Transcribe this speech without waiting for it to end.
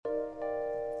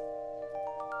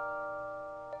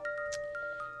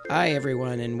Hi,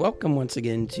 everyone, and welcome once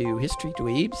again to History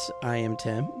Dweebs. I am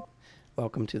Tim.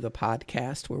 Welcome to the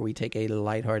podcast where we take a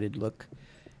lighthearted look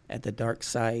at the dark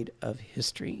side of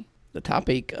history. The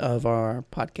topic of our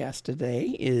podcast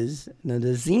today is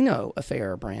the Zeno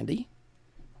affair, Brandy,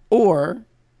 or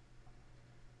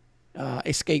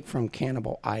Escape from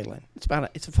Cannibal Island.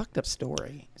 It's a fucked up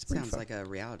story. Sounds like a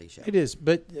reality show. It is,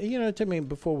 but Timmy,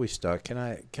 before we start, can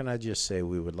I just say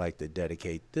we would like to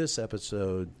dedicate this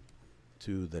episode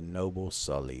to the noble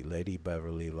Sully. Lady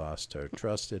Beverly lost her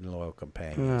trusted and loyal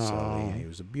companion, Sully, and he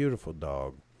was a beautiful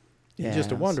dog. Yeah,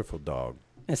 Just a wonderful dog.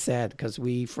 It's sad because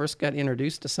we first got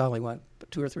introduced to Sully,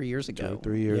 2 or 3 years ago? 2 or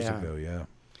 3 years ago, yeah.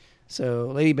 So,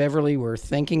 Lady Beverly, we're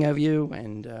thinking of you,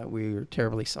 and we're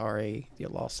terribly sorry the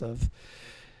loss of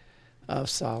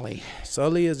Sully.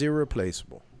 Sully is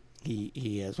irreplaceable. He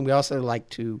is. We also like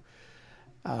to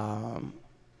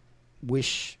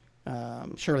wish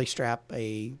Shirley Strap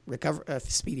a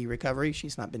speedy recovery.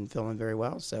 She's not been feeling very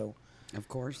well, so Of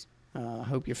course.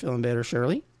 hope you're feeling better,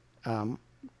 Shirley.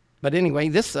 But anyway,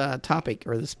 this topic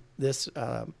or this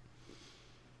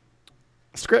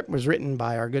script was written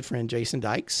by our good friend Jason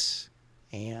Dykes,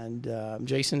 and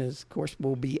Jason is, of course,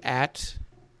 will be at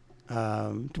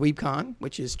DweebCon,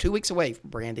 which is 2 weeks away from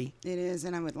Brandy. It is,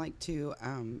 and I would like to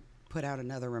put out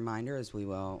another reminder, as we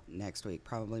will next week,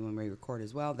 probably when we record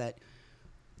as well, that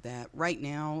right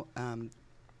now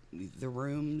the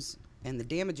rooms and the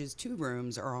damages to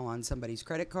rooms are all on somebody's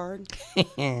credit card.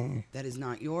 That is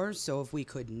not yours. So if we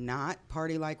could not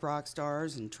party like rock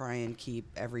stars and try and keep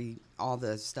all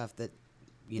the stuff that,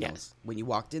 Yes. when you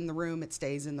walked in the room, it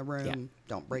stays in the room. Yeah.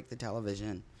 Don't break the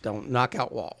television. Don't knock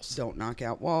out walls. Don't knock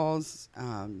out walls.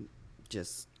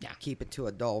 Just keep it to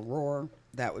a dull roar.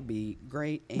 That would be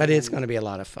great. But it's going to be a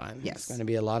lot of fun. Yes. It's going to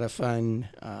be a lot of fun.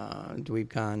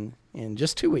 DweebCon in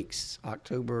just 2 weeks,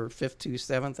 October 5th to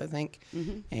 7th, I think.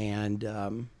 Mm-hmm. And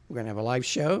we're going to have a live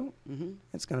show. Mm-hmm.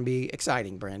 It's going to be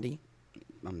exciting, Brandy.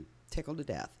 I'm tickled to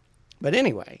death. But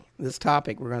anyway, this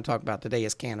topic we're going to talk about today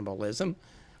is cannibalism.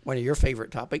 One of your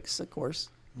favorite topics, of course.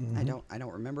 Mm-hmm. I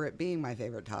don't remember it being my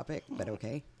favorite topic, but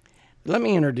okay. Let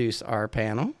me introduce our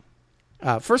panel.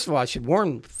 First of all, I should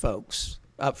warn folks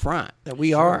up front that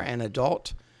we are an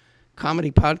adult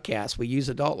comedy podcast. We use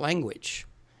adult language.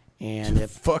 And if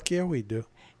Fuck yeah, we do.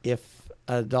 if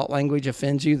adult language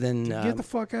offends you, then Get the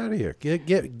fuck out of here.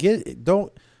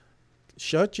 Don't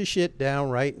shut your shit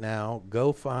down right now.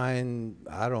 Go find,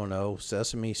 I don't know,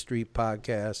 Sesame Street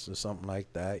podcast or something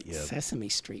like that. Yeah, Sesame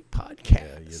Street yeah,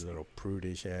 podcast. you little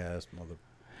prudish ass mother.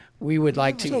 We would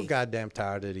like I'm so to. goddamn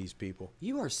tired of these people.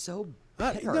 You are so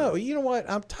No, bitter. you know what?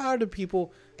 I'm tired of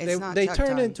people. It's not They Chuck turn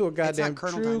time. into a It's not goddamn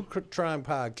Colonel true time. crime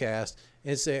podcast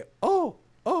and say, "Oh,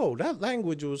 that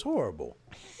language was horrible."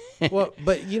 Well,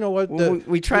 but you know what? Well,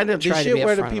 we try to the shit shit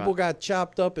where the upfront people about got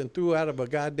chopped up and threw out of a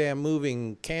goddamn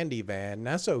moving candy van.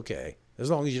 That's okay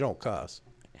as long as you don't cuss.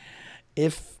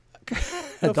 If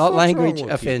fuck's adult wrong language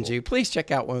with offends people? you, please check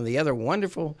out one of the other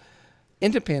wonderful,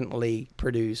 independently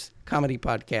produced comedy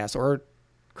podcasts or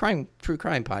true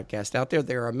crime podcasts out there.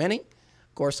 There are many.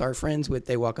 Of course, our friends with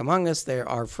They Walk Among Us. There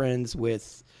are friends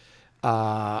with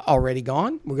Already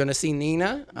Gone. We're going to see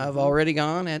Nina of Already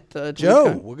Gone at Joe,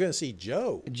 DweebCon. we're gonna see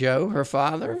Joe, Joe, her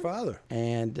father. her father.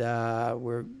 And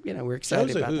we're excited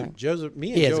Joe's a about hoot. that.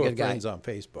 Me He and is a Joe are good guy. friends on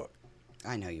Facebook.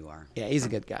 I know you are. Yeah, he's a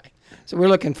good guy. So we're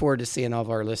looking forward to seeing all of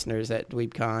our listeners at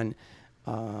DweebCon,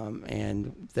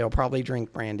 and they'll probably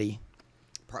drink brandy.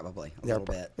 Probably a little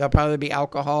bit. There'll probably be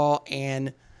alcohol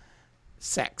and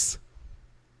sex.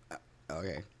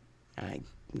 Okay. I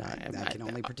can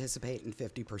only participate in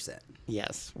 50%.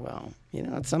 Yes, well,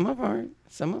 some of our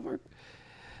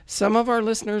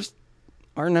listeners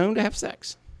are known to have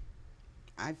sex.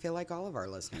 I feel like all of our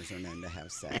listeners are known to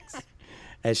have sex.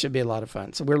 It should be a lot of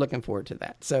fun. So we're looking forward to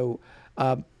that. So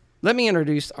let me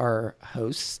introduce our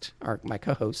host, my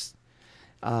co-host.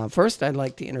 First, I'd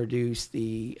like to introduce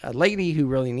a lady who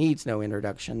really needs no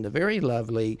introduction, the very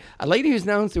lovely, a lady who's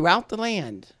known throughout the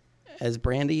land as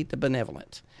Brandy the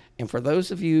Benevolent. And for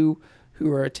those of you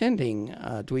who are attending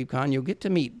DweebCon, you'll get to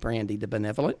meet Brandy the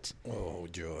Benevolent. Oh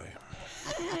joy!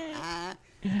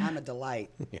 I'm a delight.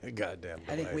 Yeah, goddamn.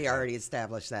 I think we already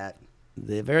established that.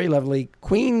 The very lovely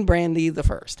Queen Brandy the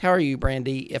First. How are you,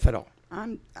 Brandy, if at all?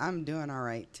 I'm doing all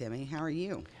right, Timmy. How are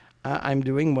you? I'm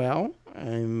doing well.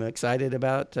 I'm excited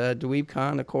about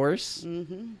DweebCon, of course.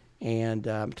 Mm-hmm. And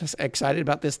just excited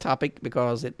about this topic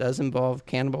because it does involve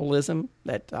cannibalism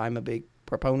that I'm a big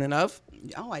proponent of.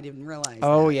 Oh, I didn't realize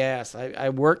Oh, that. yes. I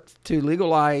worked to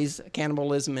legalize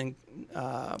cannibalism in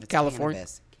It's California.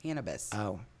 Cannabis.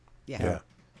 Oh, Yeah. Yeah.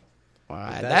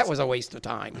 That was a waste of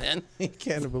time then.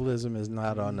 Cannibalism is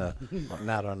not on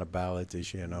the ballot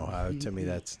this year in Ohio. To me,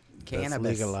 that's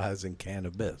Cannabis. legalizing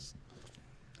cannabis.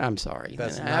 I'm sorry.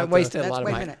 That's I not wasted a That's lot of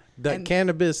wait a my. minute. The And-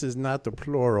 cannabis is not the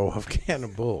plural of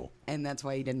cannibal. And that's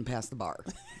why he didn't pass the bar.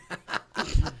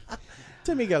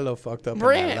 Timmy got a little fucked up in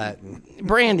Brand- that Latin.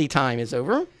 Brandy time is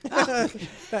over.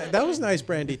 That was nice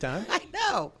brandy time. I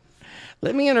know.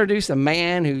 Let me introduce a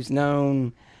man who's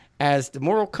known as the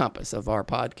moral compass of our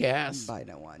podcast. By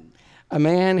no one. A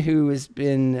man who has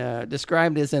been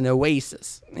described as an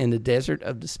oasis in the desert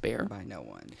of despair. By no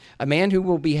one. A man who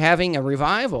will be having a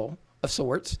revival of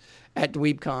sorts at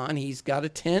DweebCon. He's got a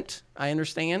tent, I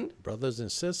understand. Brothers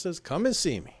and sisters, come and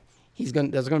see me. There's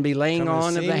going to be laying Come and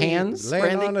on of see the me. hands. Laying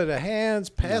Brandy? on of the hands,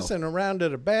 passing around to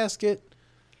the basket.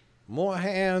 More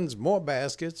hands, more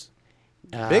baskets.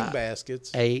 Big baskets.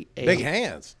 a- Big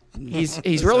hands.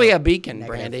 He's really a beacon,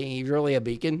 Brandy. He's really a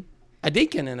beacon. A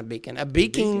deacon and a beacon. A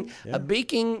beacon. Yeah. A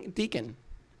beacon deacon.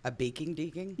 A beaking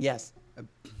deacon? Yes.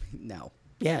 No.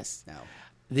 Yes. No.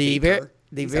 The Beaker.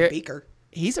 the He's very a beaker.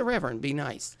 He's a reverend. Be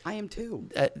nice. I am too.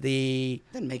 The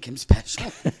Doesn't make him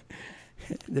special. the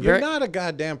You're very not a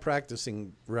goddamn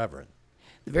practicing reverend.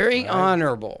 the very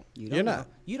honorable. You're not.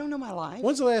 You don't know my life?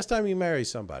 When's the last time you married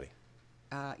somebody?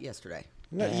 Yesterday.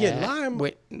 No, you lying.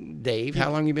 Wait, Dave,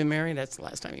 how long you been married? That's the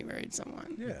last time you married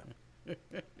someone. Yeah.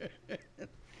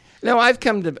 No,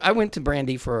 I went to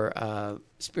Brandy for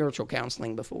spiritual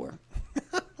counseling before.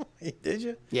 Did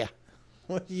you? Yeah.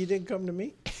 What, you didn't come to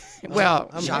me? Well,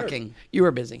 I'm Shocking. you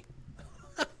were busy.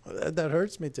 That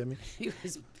hurts me, Timmy.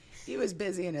 He was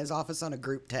busy in his office on a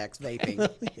group text vaping.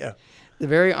 Yeah. The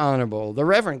very honorable, the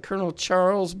Reverend Colonel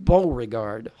Charles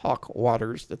Beauregard Hawk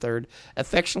Waters III,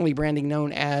 affectionately Brandy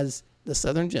known as the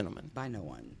Southern Gentleman. By no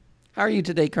one. How are you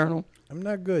today, Colonel? I'm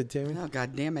not good, Timmy. Oh,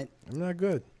 God damn it. I'm not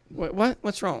good.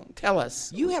 What's wrong? Tell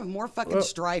us. You have more fucking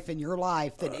strife in your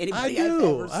life than I anybody I've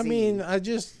do. ever I seen. mean,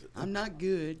 I'm not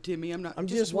good, Timmy. I'm not. I'm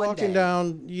just one walking day.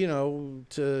 down,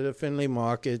 to the Findlay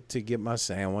Market to get my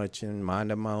sandwich and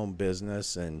minding my own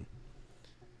business. And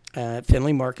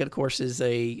Finley Market, of course, is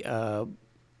a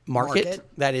market Market.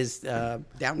 that is Down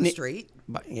the street.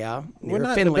 Yeah, we're near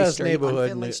not Finley in the best Street. neighborhood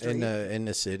Finley in Street.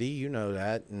 the city. You know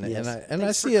that. And, Yes. and I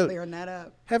Thanks see for clearing that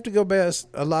up. have to go past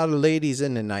a lot of ladies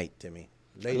in the night, Timmy.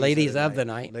 Ladies of the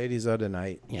night. Ladies of the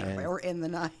night. Yeah. And, Or in the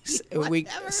night. We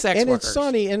Whatever. sex and workers. it's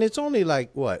sunny, and it's only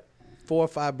like, what, 4 or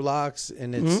 5 blocks,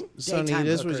 and it's sunny. Daytime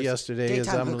This was hookers. yesterday as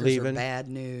Daytime I'm hookers leaving. Are bad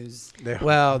news.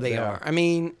 Well, they are. I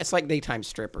mean, it's like daytime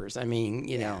strippers. I mean,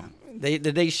 Yeah. the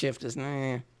day shift is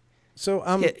So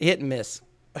I'm hit and miss.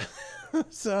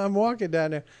 So I'm walking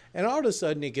down there, and all of a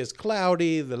sudden it gets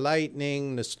cloudy, the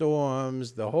lightning, the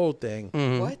storms, the whole thing.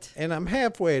 What? And I'm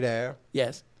halfway there,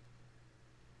 Yes.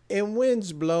 and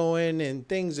wind's blowing, and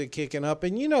things are kicking up.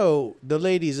 And the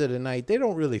ladies of the night, they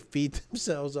don't really feed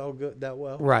themselves all good that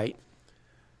well. Right.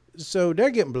 So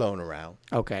they're getting blown around.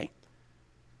 Okay.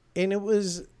 And it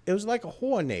was like a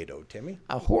tornado, Timmy.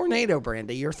 A tornado,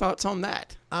 Brandy. Your thoughts on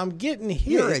that? I'm getting hit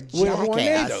You're a with jackass.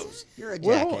 tornadoes. You're a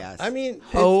Well, jackass. I mean,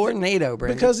 Tornado,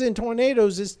 Brandy. because in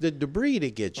tornadoes, it's the debris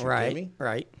that gets you, right, Timmy.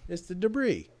 right. It's the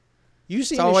debris. You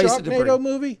seen the always the debris. Sharknado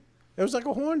movie? It was like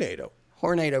a tornado.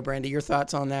 Tornado, Brandy. Your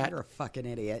thoughts on that? You're a fucking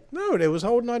idiot. No, they was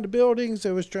holding on to buildings.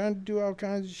 They was trying to do all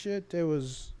kinds of shit. There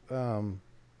was,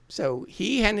 So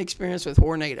he had an experience with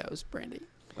tornadoes, Brandy.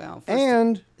 Well, first,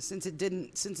 and since it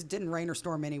didn't rain or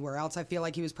storm anywhere else, I feel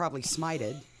like he was probably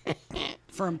smited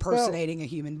for impersonating a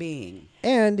human being.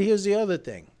 here's the other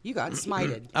thing. You got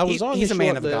smited. I was on He's the a man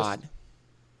short of list. God.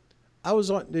 I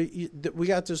was on. We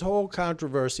got this whole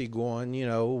controversy going,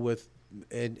 with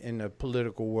in the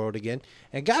political world again.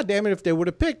 And goddamn it, if they would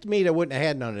have picked me, they wouldn't have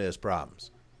had none of these problems.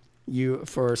 You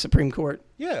for Supreme Court?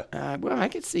 Yeah, Well, I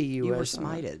could see you. You were as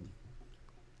someone- smited.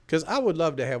 because I would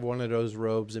love to have one of those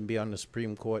robes and be on the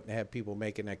Supreme Court and have people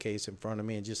making that case in front of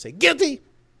me and just say guilty.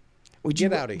 Would you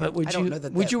Get outta here. But would I don't you? know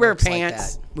that would that you wear works like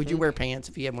pants? that. Would you wear pants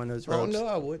if you had one of those Oh robes? no,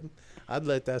 I wouldn't. I'd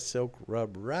let that silk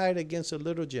rub right against a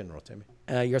little general, Timmy.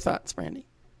 Your thoughts, Brandy?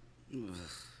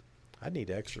 I need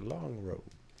an extra long robe.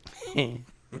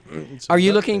 It's Are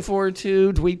you a looking birthday. forward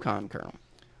to DweebCon, Colonel?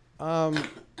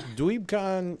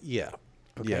 DweebCon, yeah.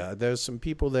 Okay. Yeah, there's some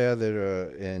people there that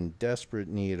are in desperate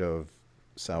need of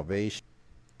salvation.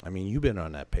 I mean, you've been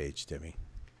on that page, Timmy.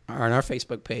 On our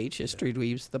Facebook page, History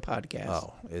Dweebs, the podcast.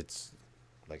 Oh, it's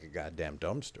like a goddamn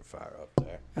dumpster fire up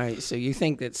there. All right, so you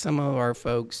think that some of our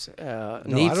folks No,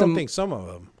 need I some? don't think some of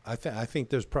them. I think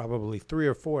there's probably 3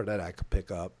 or 4 that I could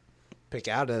pick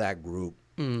out of that group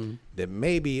that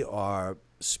maybe are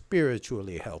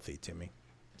spiritually healthy, Timmy.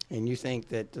 And you think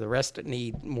that the rest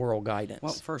need moral guidance?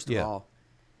 Well, first of Yeah. all,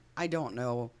 I don't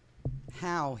know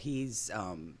how he's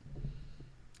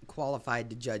qualified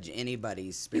to judge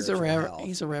anybody's He's spiritual a health.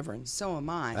 he's a reverend. So am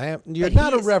I. You're But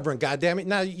not he a is- reverend, goddammit.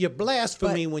 Now, you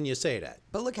blaspheme But- when you say that.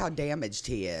 But look how damaged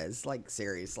he is. Like,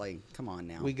 seriously. Come on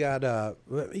now. We got,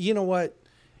 you know what?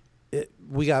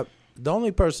 We got, the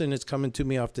only person that's coming to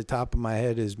me off the top of my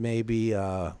head is maybe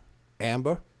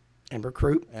Amber. Amber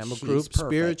Croup. Amber She's Group. perfect.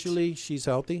 Spiritually, she's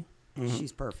healthy.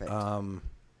 She's perfect. Well,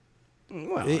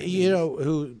 You know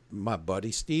who? My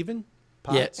buddy Steven yeah,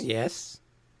 Potts. yes.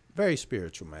 Very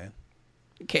spiritual, man.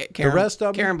 Karen, rest of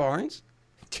 'em? Karen Barnes.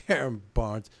 Karen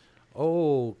Barnes.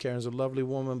 Oh, Karen's a lovely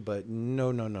woman, but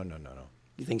no.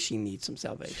 You think she needs some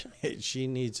salvation? She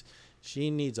needs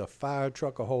a fire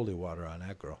truck of holy water on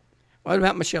that girl. What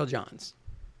about Michelle Johns?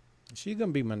 She's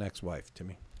gonna be my next wife to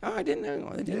me. Oh, I didn't know.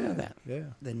 I didn't know that. Yeah.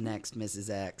 the next Mrs.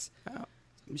 X. Oh.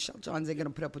 Michelle Johns ain't going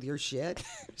to put up with your shit.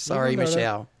 Sorry, You don't know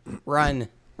Michelle.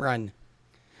 Run.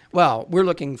 Well, we're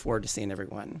looking forward to seeing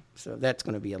everyone, so that's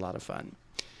going to be a lot of fun.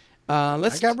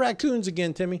 Let's. I got raccoons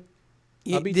again, Timmy.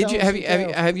 I'll be Did you telling have some you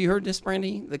tales. have you heard this,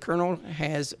 Brandy? The Colonel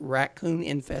has raccoon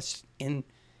infestation.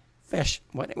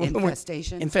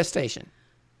 Infestation.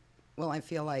 Well, I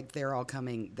feel like they're all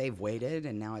coming. They've waited,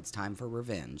 and now it's time for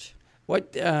revenge.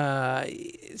 What?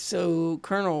 So,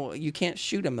 Colonel, you can't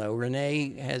shoot him though.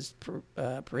 Renee has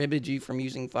prohibited you from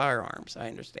using firearms. I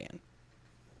understand.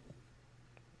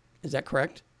 Is that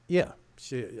correct? Yeah.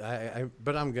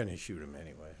 But I'm gonna shoot him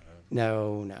anyway.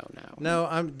 No.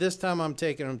 No, this time I'm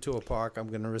taking him to a park. I'm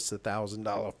gonna risk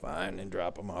 $1,000 fine and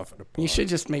drop him off at a park. You should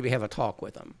just maybe have a talk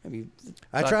with him. Have you?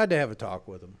 I tried to have a talk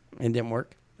with him. It didn't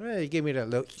work. Well, he gave me that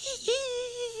look,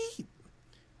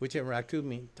 which in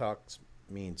raccoon talks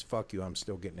means "fuck you." I'm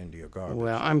still getting into your garbage.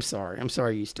 Well, I'm sorry. I'm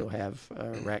sorry you still have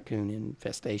raccoon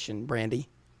infestation, Brandy.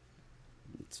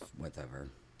 It's whatever.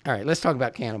 All right, let's talk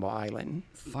about Cannibal Island.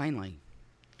 Finally.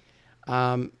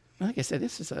 Like I said,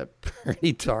 this is a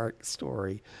pretty dark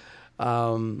story.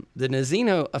 The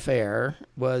Nazino affair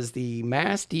was the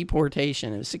mass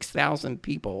deportation of 6,000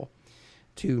 people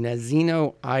to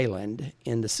Nazino Island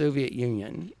in the Soviet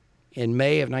Union in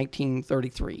May of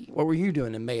 1933. What were you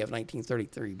doing in May of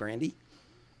 1933, Brandy?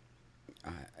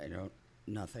 I don't.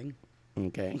 Nothing.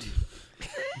 Okay.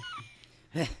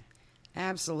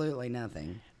 Absolutely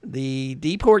nothing. The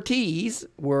deportees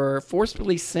were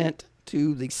forcibly sent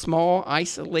to the small,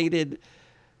 isolated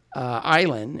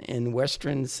island in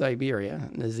western Siberia,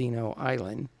 Nazino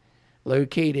Island,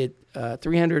 located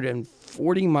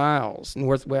 340 miles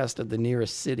northwest of the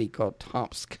nearest city called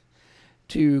Tomsk,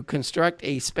 to construct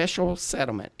a special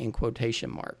settlement, in quotation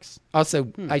marks.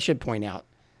 Also, I should point out,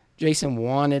 Jason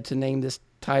wanted to name this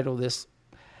title, this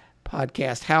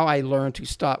podcast, How I Learned to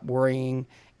Stop Worrying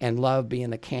and Love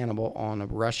Being a Cannibal on a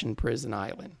Russian Prison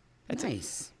Island. That's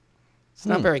Nice. It's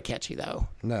not very catchy, though.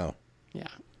 No, Yeah.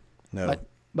 no.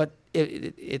 But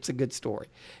it's a good story.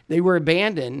 They were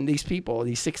abandoned, these people,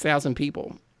 these 6,000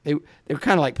 people. They were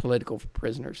kind of like political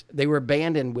prisoners. They were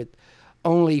abandoned with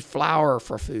only flour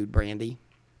for food, Brandy.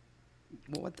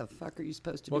 Well, what the fuck are you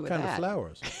supposed to do What with kind that? of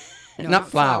flowers? No, Not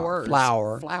flour.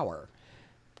 flowers. Flour. Flour.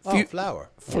 Oh,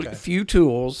 flour. Okay. Few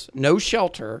tools, no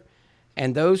shelter,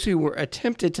 and those who were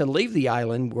attempted to leave the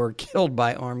island were killed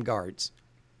by armed guards.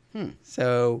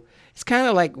 So it's kind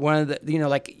of like one of the,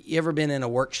 like you ever been in a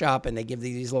workshop and they give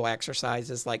these little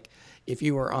exercises, like if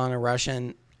you were on a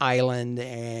Russian island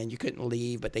and you couldn't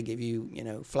leave, but they give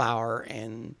you, flour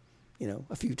and,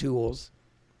 a few tools.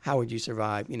 How would you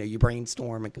survive? You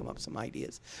brainstorm and come up with some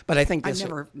ideas. But I think this I've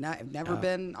never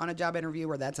been on a job interview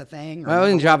where that's a thing. Well,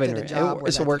 in never job worked at interview. job where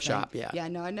It's a that's workshop, thing. yeah. Yeah,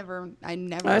 no, I never.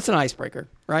 that's an icebreaker,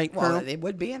 right, Well, Colonel? it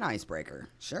would be an icebreaker,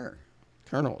 sure.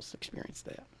 Colonel's experienced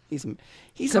that.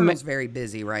 He's Colonel's very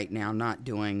busy right now, not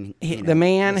doing. the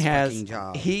man this has fucking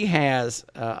job. he has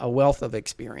a wealth of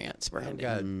experience,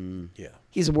 Brandon. God, yeah.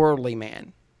 He's a worldly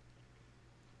man.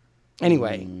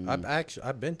 Anyway,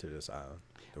 I've been to this island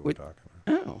that we're talking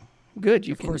about. oh, good.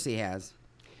 You Of course, he has.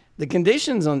 The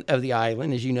conditions of the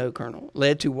island, as you know, Colonel,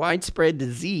 led to widespread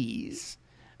disease,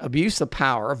 abuse of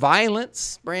power,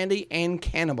 violence, Brandy, and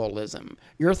cannibalism.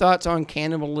 Your thoughts on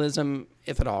cannibalism,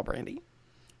 if at all, Brandy?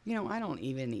 I don't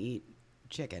even eat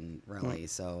chicken really,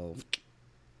 so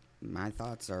my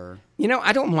thoughts are.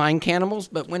 I don't mind cannibals,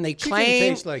 but when they Chicken claim,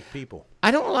 tastes like people.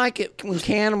 I don't like it when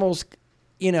cannibals,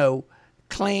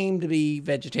 claim to be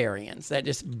vegetarians. That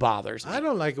just bothers me. I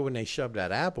don't like it when they shove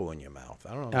that apple in your mouth.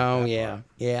 I don't know. Oh that yeah, part.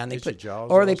 yeah, and they Gets your put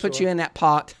jaws or all they put sore. you in that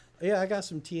pot. Yeah, I got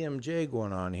some TMJ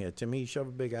going on here. To me, shove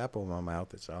a big apple in my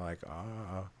mouth. It's all like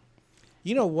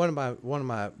one of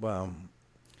my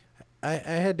I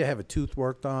had to have a tooth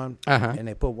worked on, Uh-huh. and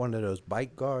they put one of those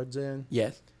bite guards in.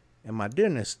 Yes. And my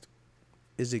dentist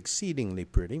is exceedingly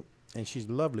pretty. And she's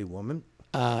a lovely woman.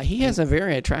 He has a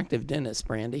very attractive dentist,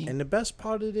 Brandy. And the best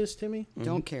part of this, Timmy,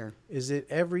 Don't care. is that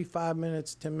every 5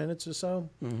 minutes, 10 minutes or so,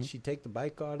 she'd take the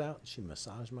bite guard out and she'd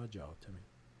massage my jaw, Timmy.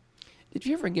 Did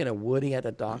you ever get a Woody at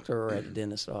a doctor or at a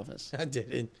dentist office? I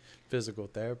did in physical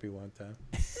therapy one time.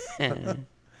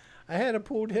 I had a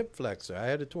pulled hip flexor. I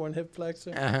had a torn hip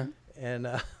flexor. Uh-huh. And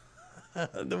I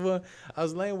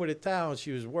was laying with a towel and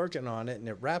she was working on it and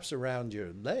it wraps around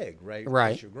your leg, right?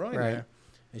 Right, Your groin right. there.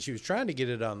 And she was trying to get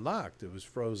it unlocked. It was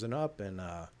frozen up, and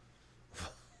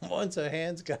once her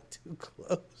hands got too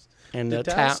close, And the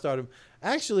the towel started.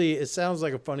 Actually, it sounds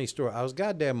like a funny story. I was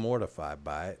goddamn mortified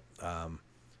by it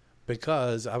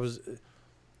because I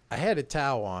had a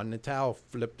towel on. The towel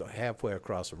flipped halfway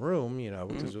across the room,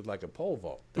 because it was like a pole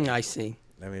vault. I see.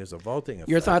 I mean, it was a vaulting effect.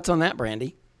 Your thoughts on that,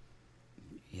 Brandy?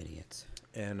 Idiots.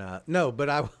 And no, but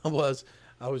I was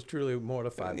truly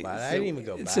mortified by it. I didn't even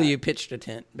go back. So you pitched a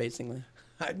tent, basically.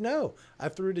 No, I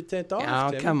threw the tent off.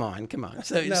 Oh, Timmy. come on.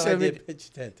 So, No, so I did pitch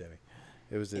a tent, Timmy.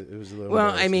 It was a little.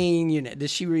 Well, I embarrassing. mean, does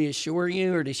she reassure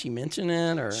you, or does she mention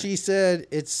it, or She said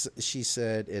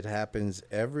it happens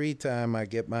every time I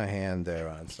get my hand there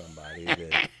on somebody.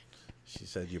 She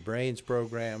said your brain's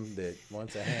programmed that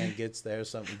once a hand gets there,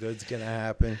 something good's gonna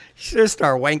happen. she just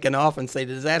start wanking off and say,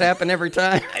 "Does that happen every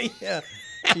time?" Yeah.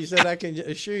 She said, I can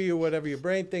assure you whatever your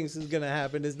brain thinks is going to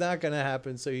happen is not going to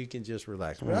happen, so you can just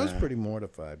relax. But I was pretty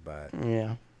mortified by it.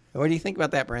 Yeah. What do you think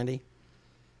about that, Brandy?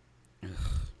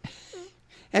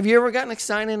 Have you ever gotten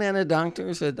excited at a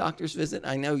doctor's visit?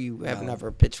 I know you have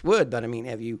never pitched wood, but I mean,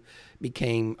 have you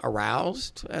became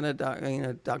aroused at a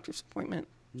doctor's appointment?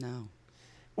 No.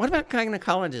 What about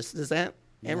gynecologists? Does that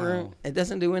ever? No. It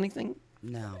doesn't do anything.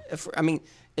 No.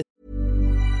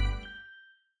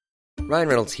 Ryan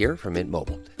Reynolds here from Mint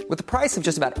Mobile. With the price of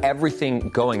just about everything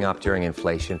going up during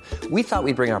inflation, we thought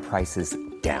we'd bring our prices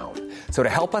down. So to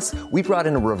help us, we brought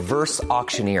in a reverse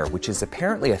auctioneer, which is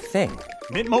apparently a thing.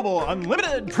 Mint Mobile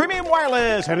Unlimited Premium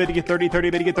Wireless. How to get 30,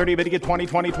 30, bit to get 30, bit to get 20,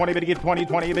 20, 20, bit to get 20,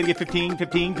 20, bit to get 15,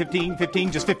 15, 15,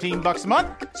 15, just $15 a month?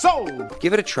 Sold!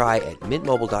 Give it a try at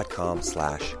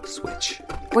mintmobile.com/switch.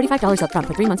 $45 up front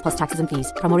for 3 months plus taxes and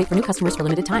fees. Promo rate for new customers for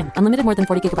limited time. Unlimited more than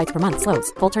 40 gigabytes per month. Slows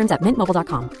full terms at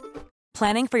mintmobile.com.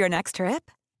 Planning for your next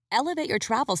trip? Elevate your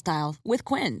travel style with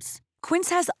Quince. Quince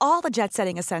has all the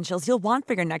jet-setting essentials you'll want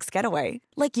for your next getaway,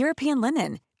 like European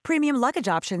linen, premium luggage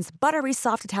options, buttery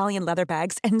soft Italian leather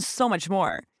bags, and so much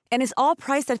more. And is all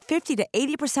priced at 50 to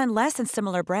 80% less than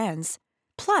similar brands.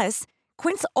 Plus,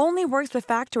 Quince only works with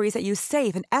factories that use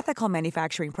safe and ethical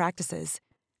manufacturing practices.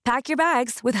 Pack your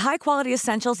bags with high-quality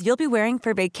essentials you'll be wearing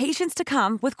for vacations to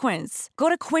come with Quince. Go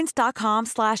to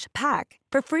quince.com/pack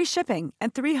for free shipping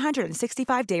and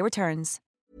 365-day returns.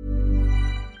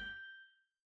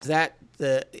 Is that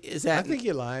I think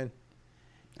you're lying.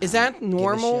 is that Give a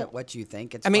normal? shit what you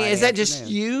think. It's I mean, Friday is that just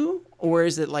afternoon. you, or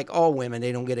is it like all women?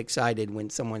 They don't get excited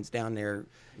when someone's down there,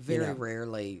 Very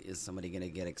rarely is somebody going to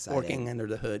get excited. working under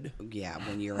the hood. Yeah,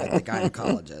 when you're at the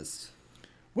gynecologist.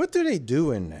 What do they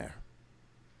do in there?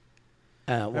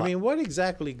 I I mean, what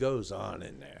exactly goes on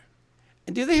in there?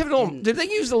 do they have little? Do they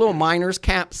use the little miner's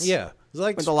caps? Yeah. It's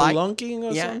like With the light? spelunking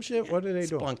or Yeah. some shit? What are they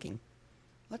doing? Splunking.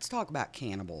 Let's talk about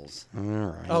cannibals.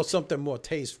 Oh, something more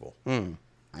tasteful.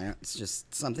 It's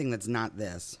just something that's not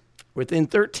this. Within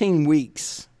 13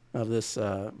 weeks of this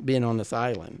being on this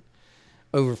island,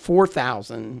 over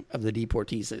 4,000 of the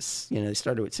deportees, they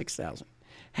started with 6,000,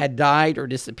 had died or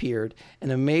disappeared,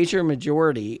 and a major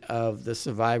majority of the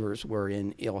survivors were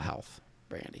in ill health.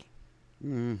 Brandy.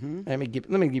 Mm-hmm. Let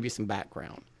me give you some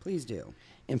background. Please do.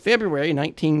 In February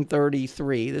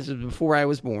 1933, this is before I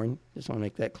was born. Just want to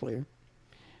make that clear.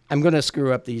 I'm going to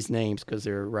screw up these names because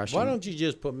they're Russian. Why don't you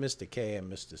just put Mr. K and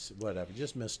Mr. C, whatever,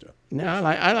 just Mr. No,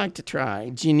 I like to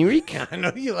try. Genrik I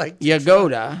know you like to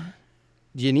Yagoda.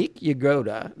 Janik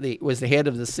Yagoda was the head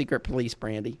of the secret police,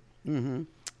 Brandy. Mm-hmm.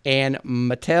 And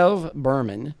Matev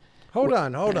Berman. Hold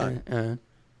on.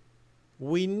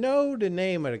 We know the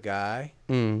name of the guy.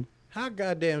 How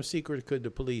goddamn secret could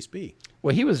the police be?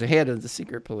 Well, he was the head of the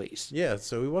secret police. Yeah,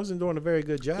 so he wasn't doing a very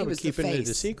good job He of was the keeping it face.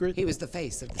 a secret. He was the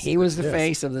face of the He was the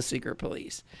face of the secret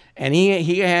police. And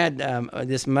he had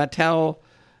this Mattel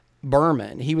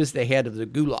Berman. He was the head of the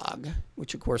Gulag,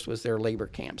 which, of course, was their labor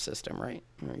camp system, right?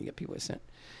 Where you get people sent.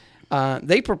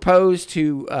 They proposed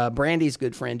to Brandy's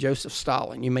good friend, Joseph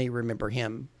Stalin. You may remember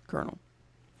him, Colonel.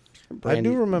 I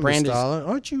do remember Brandy's- Stalin.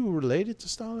 Aren't you related to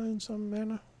Stalin in some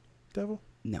manner, Devil?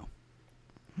 No.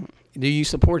 Do you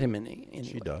support him in any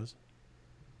She way? does.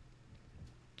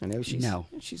 I know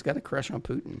she's got a crush on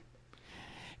Putin.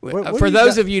 What For do you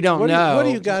those got- of you who don't what do know, what do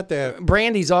you got there?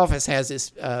 Brandy's office has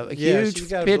this huge she's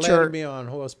got picture. Vladimir on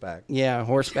horseback. Yeah,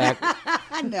 horseback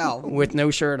I know. with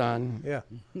no shirt on. Yeah.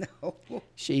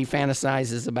 She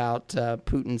fantasizes about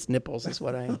Putin's nipples. Is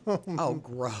what I. Oh,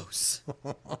 gross.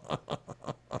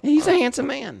 He's a handsome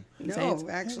man. He's a No, handsome-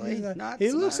 actually, not He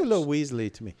so looks a much. little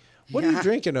Weasley to me. What are you Yeah.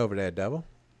 drinking over there, Devil?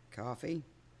 Coffee.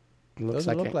 looks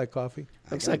Doesn't like look a, like coffee.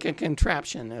 looks like a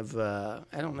contraption of I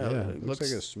don't know. Yeah, It looks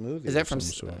like a smoothie Is that of from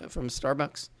some sort. from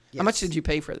Starbucks? How much Yes. did you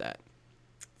pay for that?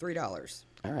 $3.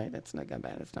 All right, that's not that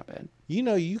bad. That's not bad. You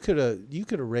know, you could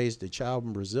have raised a child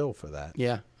in Brazil for that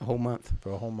Yeah, a whole month.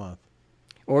 for a whole month.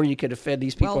 Or you could have fed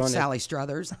these people Well, on Sally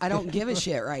Struthers, I don't give a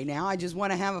shit right now. I just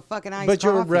want to have a fucking iced But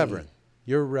you're a coffee. reverend.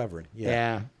 You're a reverend. Yeah.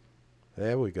 Yeah.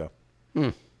 There we go.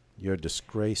 You're a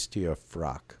disgrace to your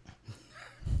frock.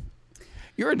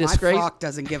 You're a My disgrace. frock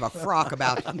doesn't give a frock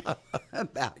about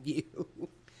about you.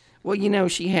 Well, you know,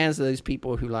 she has those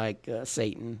people who like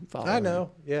Satan. Follow I her.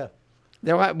 know. Yeah.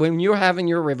 When you're having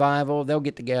your revival, they'll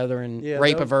get together and Yeah,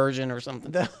 rape they'll- a virgin or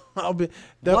something. I'll be.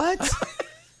 What?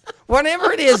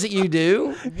 Whatever it is that you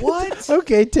do, What?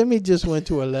 Okay, Timmy just went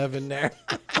to 11 there.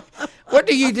 what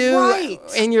do you do Right.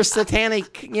 in your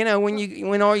satanic? You know,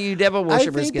 when all you devil I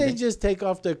worshippers think get they together? just take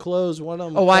off their clothes. One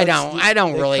of them. Oh, I cuts don't. I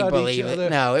don't they really cut each believe other. it.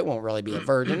 No, it won't really be a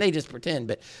virgin. They just pretend.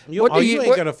 But You, what do you ain't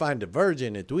what, gonna find a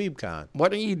virgin at DweebCon.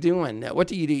 what are you doing? What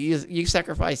do? You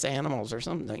sacrifice animals or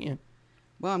something, don't you?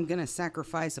 Well, I'm going to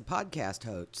sacrifice a podcast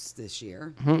host this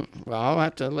year. Well, I'll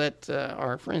have to let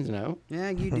our friends know.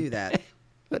 Yeah, you do that.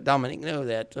 Let Dominic know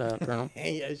that, Colonel.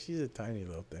 Yeah, she's a tiny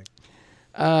little thing.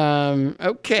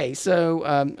 Okay, so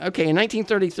in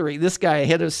 1933, this guy,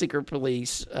 head of secret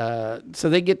police, so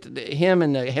they get him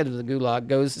and the head of the Gulag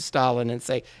goes to Stalin and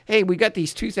say, "Hey, we got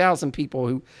these 2,000 people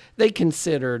who they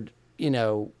considered,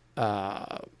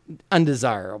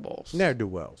 undesirables.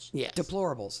 Ne'er-do-wells. Yes,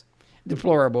 Deplorables.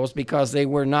 deplorables because they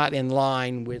were not in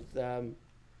line with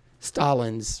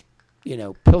Stalin's,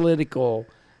 political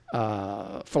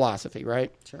philosophy,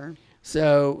 right? Sure.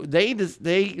 So they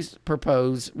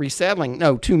propose resettling.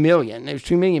 No, 2 million. There's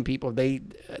 2 million people. They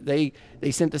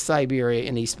sent to Siberia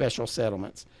in these special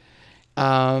settlements.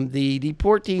 The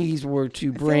deportees were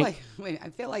to bring. I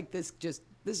feel like this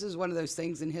is one of those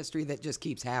things in history that just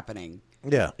keeps happening.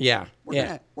 Yeah. Yeah,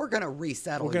 We're gonna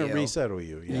resettle We're gonna you. resettle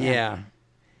you. Yeah. yeah.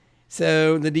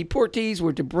 So the deportees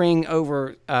were to bring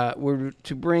over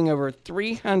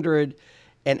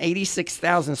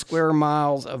 386,000 square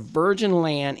miles of virgin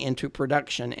land into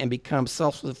production and become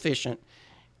self-sufficient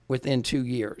within 2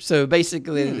 years. So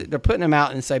basically, they're putting them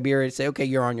out in Siberia to say, "Okay,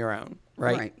 you're on your own,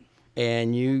 right? Right.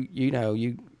 And you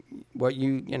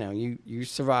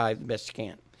survive the best you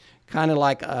can." Kind of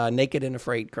like Naked and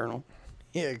Afraid, Colonel.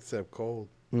 Yeah, except cold.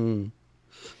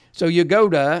 So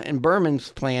Yagoda and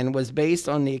Berman's plan was based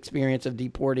on the experience of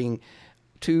deporting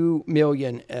 2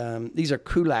 million. These are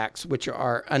kulaks, which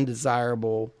are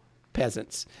undesirable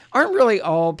peasants. Aren't really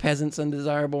all peasants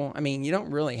undesirable? I mean, you don't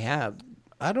really have.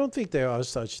 I don't think there are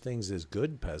such things as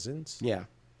good peasants. Yeah.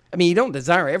 I mean, you don't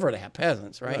desire ever to have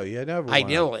peasants, right? No, you never. want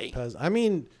Ideally. I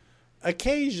mean,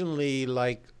 occasionally,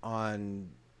 like on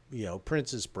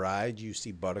Princess Bride, you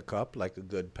see Buttercup like a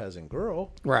good peasant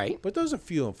girl, Right. but those are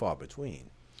few and far between.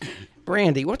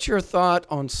 Brandy, what's your thought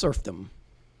on serfdom?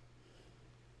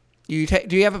 Do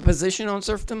you have a position on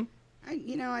serfdom? I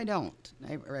don't.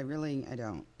 I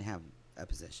don't have a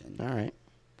position. All right.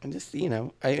 And just,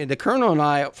 the Colonel and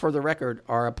I, for the record,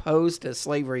 are opposed to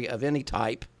slavery of any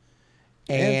type.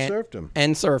 And serfdom.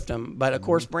 And serfdom. But, of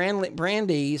course,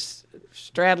 Brandy's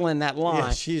straddling that line.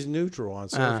 Yeah, she's neutral on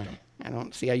serfdom. I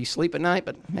don't see how you sleep at night,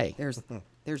 but hey.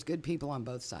 There's good people on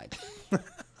both sides.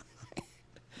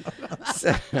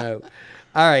 So,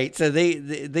 all right. So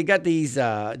they got these,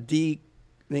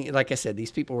 like I said,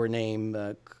 these people were named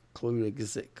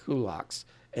kulaks,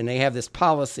 and they have this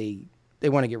policy. They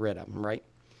want to get rid of them, right?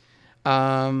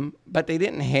 But they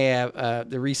didn't have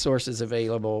the resources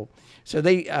available. So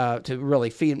they to really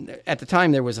feed. At the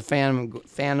time, there was a famine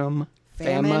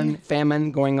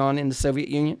going on in the Soviet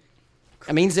Union.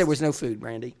 That means there was no food,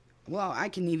 Brandy. Well, I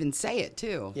can even say it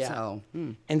too. Yeah. So,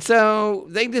 And so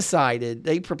they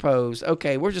proposed,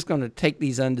 okay, we're just going to take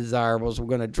these undesirables. We're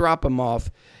going to drop them off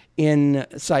in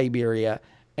Siberia,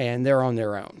 and they're on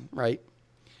their own, right?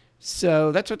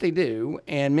 So that's what they do.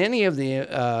 And many of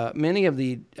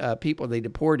the people they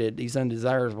deported, these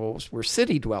undesirables, were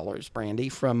city dwellers, Brandy,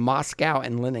 from Moscow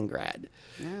and Leningrad,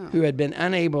 who had been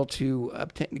unable to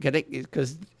obtain,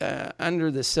 because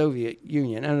under the Soviet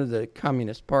Union, under the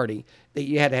Communist Party,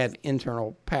 you had to have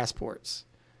internal passports.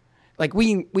 Like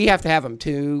we have to have them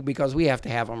too, because we have to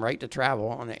have them right to travel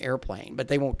on an airplane, but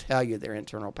they won't tell you their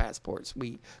internal passports.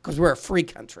 Because we're a free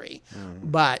country,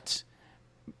 but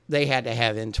they had to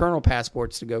have internal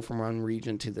passports to go from one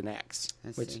region to the next.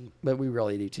 But we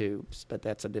really do too. But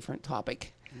that's a different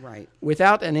topic. Right.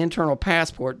 Without an internal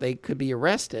passport, they could be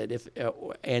arrested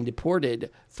and deported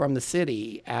from the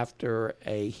city after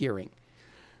a hearing.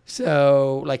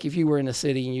 So, like if you were in a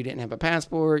city and you didn't have a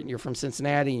passport, and you're from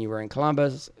Cincinnati and you were in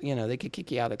Columbus, they could kick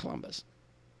you out of Columbus.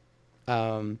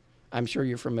 I'm sure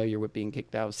you're familiar with being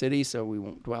kicked out of cities, so we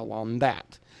won't dwell on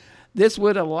that. This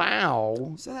would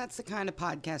allow... So that's the kind of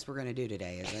podcast we're going to do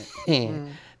today, is it?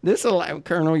 This allow...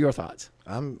 Colonel, your thoughts?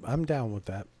 I'm down with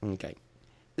that. Okay.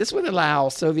 This would allow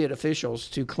Soviet officials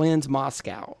to cleanse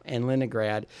Moscow and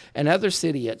Leningrad and other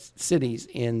cities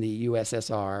in the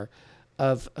USSR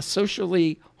of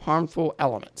socially harmful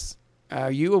elements.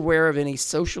 Are you aware of any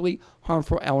socially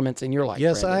harmful elements in your life?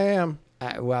 Yes, Brandy? I am.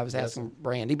 I was asking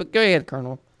Brandy, but go ahead,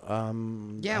 Colonel. Yeah,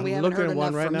 I'm we haven't looking heard at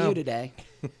one enough right from now. you today.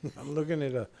 I'm looking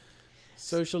at a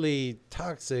socially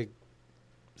toxic.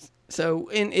 So,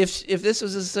 if this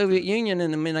was the Soviet Union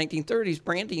in the mid 1930s,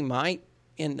 Brandy might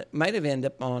have ended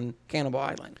up on Cannibal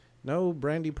Island. No,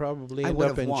 Brandy probably I ended would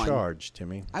up have in won. charge,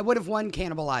 Timmy. I would have won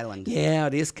Cannibal Island. Yeah,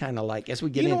 it is kind of like as we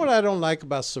get You know in. what I don't like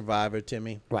about Survivor,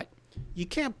 Timmy? Right. You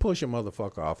can't push a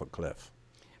motherfucker off a cliff.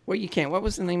 Well, you can't. What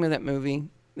was the name of that movie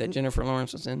that Jennifer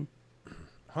Lawrence was in?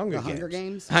 Hunger Hunger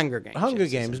Games? Hunger Games. Hunger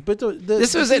yes, yes, Games. yes. But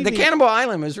This was the TV Cannibal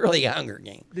Island was really a Hunger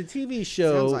Game. The TV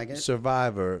show Sounds like it.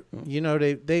 Survivor,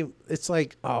 they it's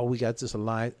like, oh, we got this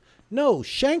alliance. No,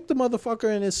 shank the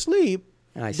motherfucker in his sleep.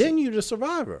 I see. Then you're the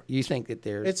survivor. You think that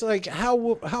there's It's like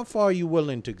how far are you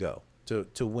willing to go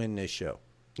to win this show?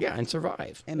 and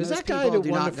survive. And Is most that guy people that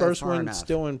do won not the go first far one enough.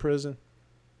 still in prison?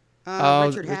 Richard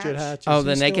Hatch. Richard Hatch. Oh, Is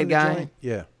the he still naked in the guy? joint?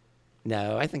 Yeah.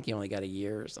 No, I think he only got a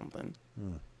year or something.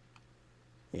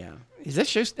 Yeah. Is that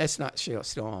show? That's not show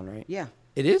still on, right? Yeah.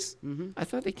 It is? Mm-hmm. I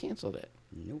thought they canceled it.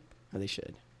 Nope. Oh, they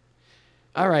should.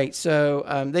 All right, so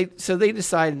they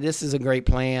decided this is a great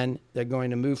plan. They're going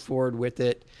to move forward with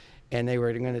it, and they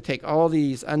were going to take all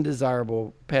these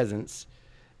undesirable peasants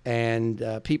and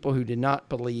people who did not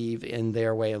believe in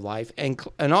their way of life, and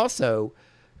also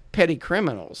petty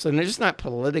criminals. So they're just not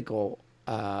political,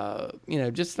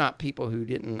 just not people who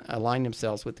didn't align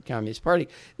themselves with the Communist Party.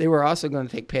 They were also going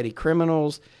to take petty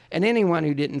criminals and anyone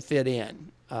who didn't fit in.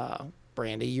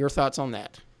 Brandy, your thoughts on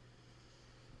that?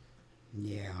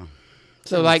 Yeah.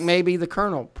 So, like, maybe the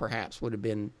colonel perhaps would have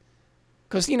been,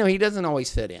 because, he doesn't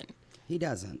always fit in. He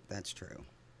doesn't. That's true.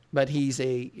 But he's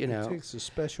It takes a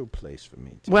special place for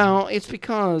me. Timmy. well, it's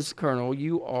because, Colonel,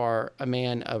 you are a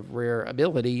man of rare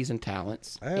abilities and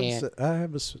talents. I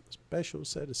have a special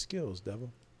set of skills,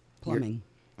 Devil. Plumbing.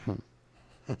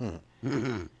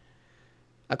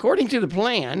 According to the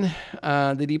plan,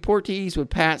 the deportees would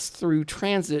pass through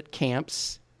transit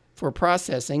camps for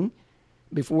processing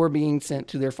before being sent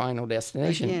to their final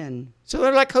destination. Again, So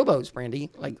they're like hobos, Brandy,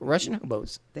 like Russian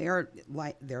hobos. they're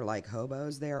like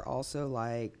hobos. They're also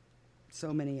like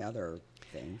so many other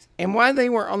things. And while they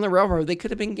were on the railroad, they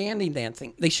could have been Gandhi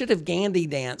dancing. They should have Gandhi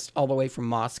danced all the way from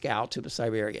Moscow to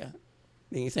Siberia.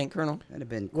 Do you think, Colonel? That'd have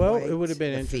been Well, quite it would have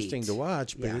been the interesting feat. to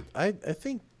watch, but Yeah. I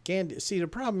think Gandhi. See, the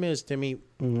problem is, Timmy,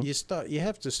 you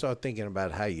have to start thinking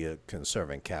about how you're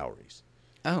conserving calories.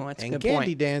 Oh, that's a And good Gandhi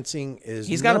point. dancing is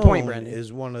He's got a point, known Brendan.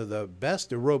 is one of the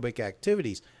best aerobic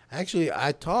activities. Actually,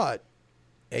 I taught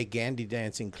a Gandhi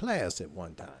dancing class at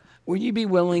one time. Would you be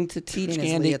willing to teach In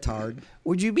his Gandhi? leotard.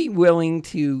 Would you be willing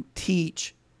to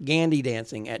teach Gandhi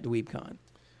dancing at DweebCon?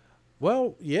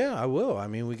 Well, yeah, I will. I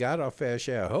mean, we got our fair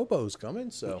share of hobos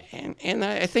coming, so. And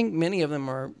I think many of them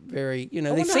are very, I they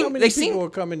wonder how sing. many They people sing. are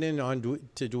coming in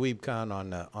to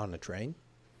DweebCon on the train.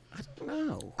 I don't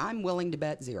know. I'm willing to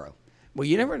bet 0. Well,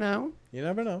 you never know. You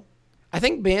never know. I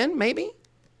think Ben, maybe.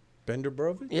 Bender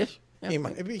Brovich? Yes. He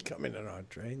might be coming in on a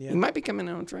train, yeah. He might be coming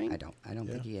on a train. I don't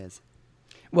think he is.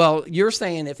 Well, you're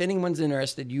saying if anyone's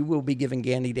interested, you will be giving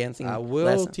Gandhi dancing. I will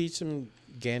lessons. teach some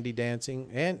Gandhi dancing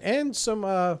and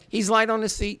some. He's light on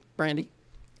his feet, Brandy.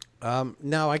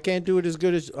 Now I can't do it as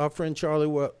good as our friend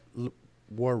Charlie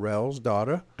Worrell's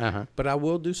daughter, but I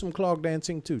will do some clog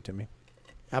dancing too, Timmy.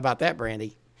 How about that,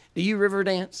 Brandy? Do you river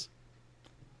dance?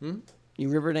 You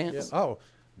river dance? Yeah. Oh,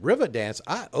 river dance.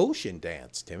 I ocean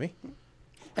dance, Timmy.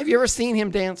 Have you ever seen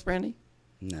him dance, Brandy?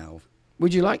 No.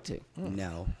 Would you like to?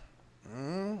 No.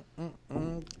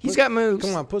 He's got moves.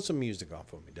 Come on, put some music on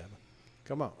for me, Devin.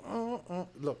 Come on.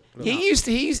 Look.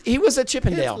 He was a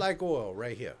Chippendale. Hips like oil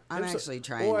right here. I'm Hips actually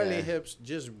trying oily to- hips.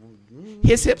 Just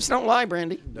His hips don't lie,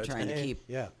 Brandy. Trying to keep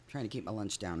Yeah. trying to keep my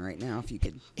lunch down right now. If you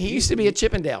could. He used to be a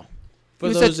Chippendale.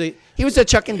 He was a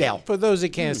Chuckendale. For those that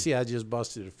can't see, I just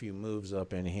busted a few moves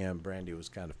up in him. Brandy was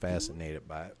kind of fascinated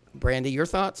by it. Brandy, your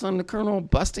thoughts on the Colonel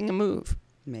busting a move?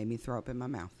 Made me throw up in my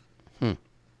mouth.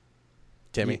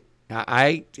 Timmy?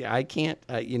 I can't,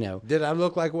 Did I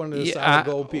look like one of the solid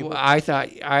gold people?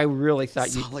 I really thought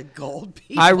Solid gold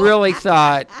people. I really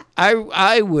thought,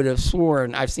 I would have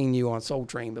sworn I've seen you on Soul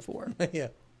Train before. Yeah.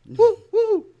 Woo,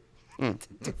 woo.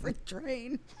 Different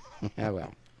train. Oh,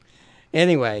 well.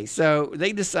 Anyway, so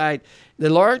they decide the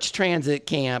large transit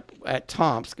camp at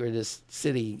Tomsk, or this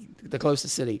city, the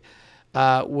closest city,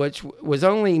 which was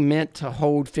only meant to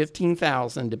hold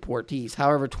 15,000 deportees.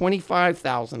 However,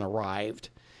 25,000 arrived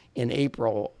in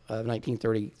April of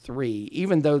 1933,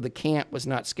 even though the camp was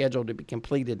not scheduled to be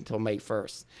completed until May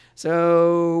 1st.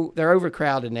 So they're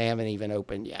overcrowded and they haven't even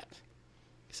opened yet.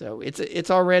 So it's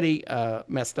already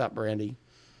messed up, Brandy.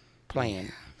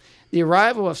 Plan. The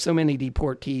arrival of so many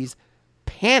deportees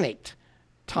panicked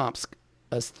Tomsk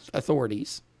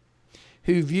authorities,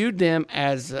 who viewed them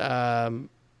as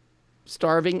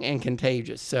starving and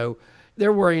contagious. So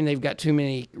they're worrying they've got too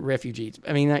many refugees.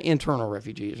 I mean, internal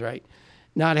refugees, right?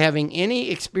 Not having any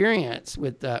experience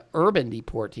with urban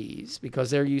deportees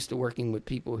because they're used to working with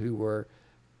people who were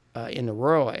in the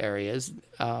rural areas.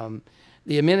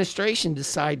 The administration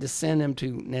decided to send them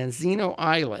to Nanzino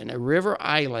Island, a river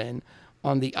island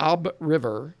on the Alba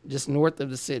River, just north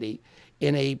of the city,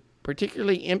 in a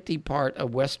particularly empty part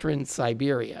of western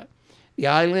Siberia. The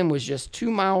island was just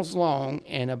 2 miles long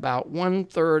and about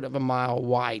 1/3 of a mile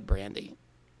wide, Brandy.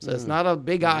 So it's not a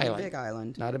big island. Big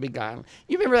island. Not a big island.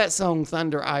 You remember that song,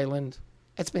 Thunder Island?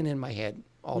 It's been in my head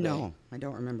all day. No, I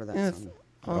don't remember that song.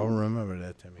 I don't remember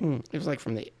that, Timmy. It was like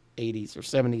from the 80s or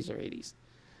 70s or 80s.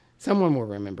 Someone will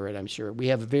remember it, I'm sure. We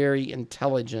have a very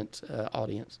intelligent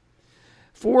audience.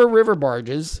 4 river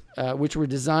barges, which were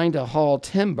designed to haul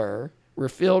timber, were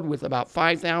filled with about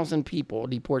 5,000 people,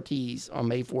 deportees, on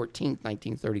May 14,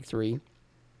 1933.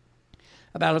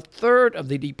 About 1/3 of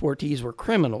the deportees were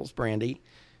criminals, Brandy,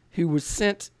 who was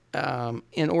sent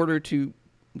in order to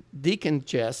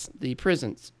decongest the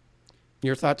prisons.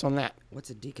 Your thoughts on that? What's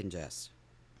a decongest?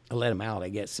 Let them out, I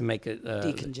guess, to make it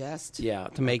Decongest? Yeah,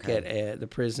 to make it the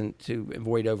prison to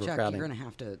avoid Chuck, overcrowding. you're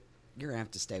gonna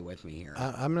have to stay with me here.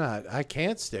 I'm not. I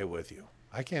can't stay with you.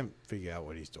 I can't figure out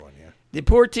what he's doing here.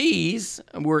 Deportees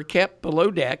were kept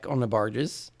below deck on the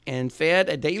barges and fed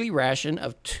a daily ration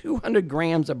of 200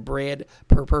 grams of bread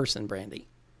per person, Brandy.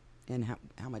 And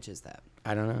how much is that?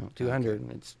 I don't know, 200.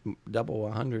 Okay. It's double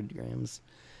 100 grams.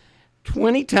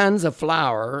 20 tons of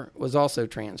flour was also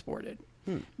transported.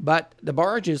 But the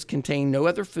barges contained no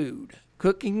other food,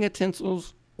 cooking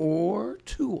utensils, or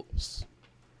tools.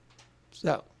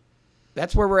 So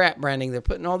that's where we're at, Brandy. They're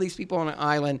putting all these people on an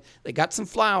island. They got some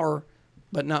flour,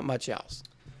 but not much else.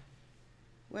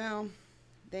 Well,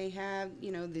 they have,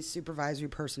 the supervisory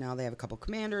personnel. They have a couple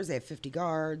commanders. They have 50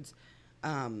 guards.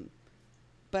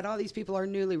 But all these people are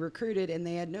newly recruited, and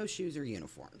they had no shoes or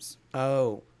uniforms.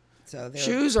 Oh. So they're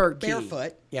shoes are key.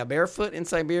 barefoot. Yeah, barefoot in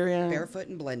Siberia. Barefoot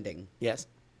and blending. Yes.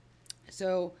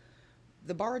 So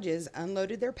the barges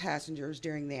unloaded their passengers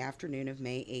during the afternoon of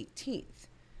May 18th.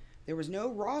 There was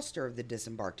no roster of the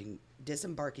disembarking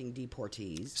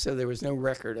deportees. So there was no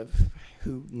record of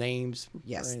who names.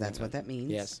 Yes, that's what that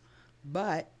means. Yes.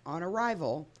 But on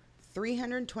arrival,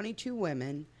 322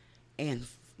 women and,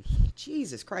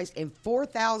 Jesus Christ, and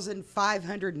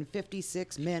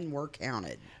 4,556 men were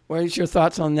counted. What is your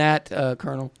thoughts on that,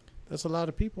 Colonel? That's a lot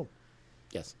of people.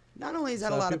 Yes. Not only is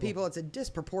that a lot of people, it's a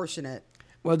disproportionate.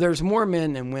 Well, there's more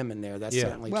men than women there. That's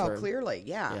certainly true. Well, clearly,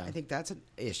 yeah. I think that's an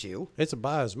issue. It's a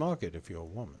buyer's market if you're a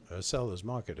woman, or a seller's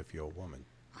market if you're a woman.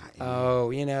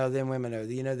 Oh, them women are,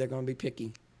 they're going to be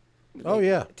picky. Oh,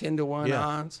 yeah. 10-to-1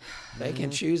 odds. They can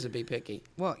choose to be picky.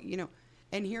 Well,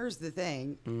 and here's the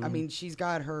thing. I mean, she's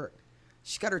got her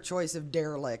choice of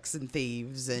derelicts and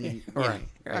thieves and right.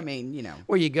 I mean,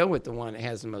 Well, you go with the one that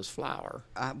has the most flour.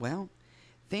 Well,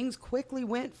 things quickly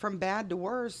went from bad to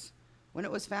worse when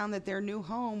it was found that their new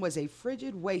home was a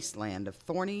frigid wasteland of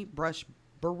thorny brush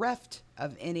bereft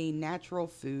of any natural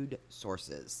food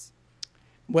sources.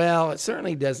 Well, it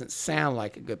certainly doesn't sound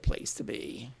like a good place to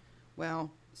be.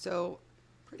 Well, so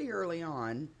pretty early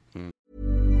on.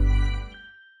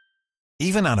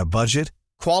 Even on a budget,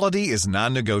 quality is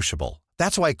non-negotiable.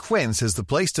 That's why Quince is the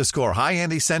place to score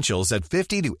high-end essentials at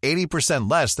 50 to 80%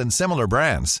 less than similar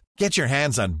brands. Get your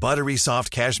hands on buttery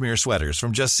soft cashmere sweaters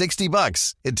from just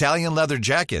 $60, Italian leather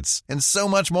jackets, and so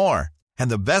much more. And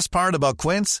the best part about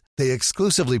Quince, they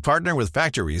exclusively partner with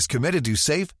factories committed to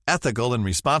safe, ethical, and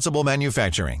responsible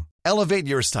manufacturing. Elevate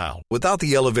your style without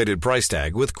the elevated price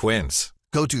tag with Quince.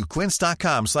 Go to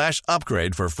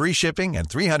quince.com/upgrade for free shipping and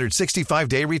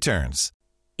 365-day returns.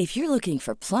 If you're looking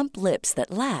for plump lips that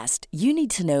last, you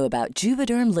need to know about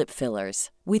Juvederm lip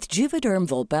fillers. With Juvederm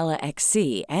Volbella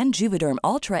XC and Juvederm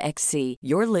Ultra XC,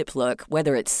 your lip look,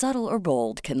 whether it's subtle or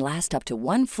bold, can last up to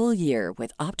 1 full year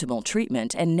with optimal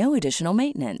treatment and no additional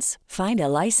maintenance. Find a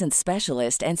licensed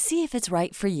specialist and see if it's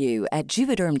right for you at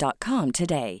Juvederm.com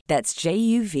today. That's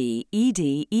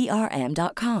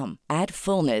JUVEDERM.com. Add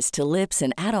fullness to lips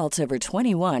in adults over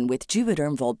 21 with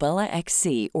Juvederm Volbella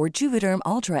XC or Juvederm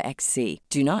Ultra XC.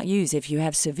 Do not use if you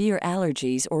have severe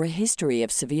allergies or a history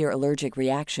of severe allergic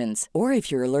reactions, or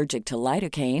if you're allergic to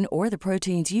lidocaine or the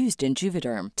proteins used in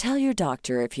Juvederm. Tell your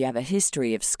doctor if you have a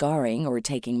history of scarring or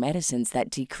taking medicines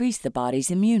that decrease the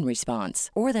body's immune response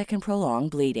or that can prolong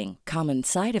bleeding. Common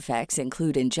side effects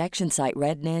include injection site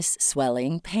redness,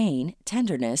 swelling, pain,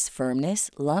 tenderness, firmness,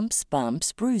 lumps,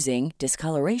 bumps, bruising,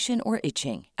 discoloration, or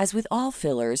itching. As with all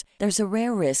fillers, there's a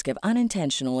rare risk of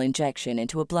unintentional injection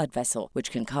into a blood vessel,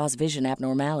 which can cause vision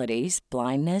abnormalities,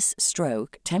 blindness,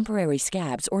 stroke, temporary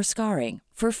scabs, or scarring.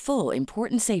 For full,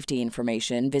 important safety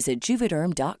information, visit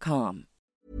Juvederm.com.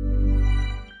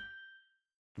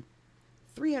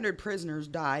 300 prisoners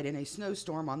died in a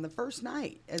snowstorm on the first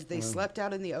night as they slept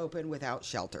out in the open without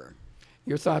shelter.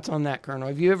 Your thoughts on that, Colonel?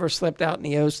 Have you ever slept out in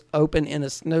the open in a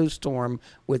snowstorm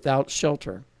without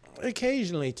shelter?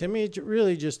 Occasionally. To me, it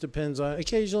really just depends on.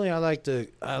 Occasionally, I like to.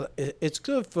 It's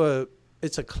good for.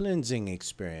 It's a cleansing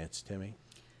experience, Timmy.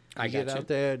 I get got you. out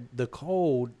there, the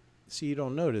cold. See, you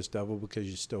don't notice, Double, because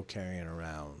you're still carrying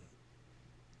around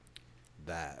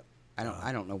that.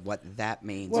 I don't know what that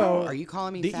means. Well, are you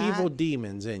calling me the fat? evil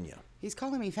demons in you? He's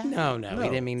calling me fat. No, he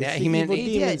didn't mean that. He the meant evil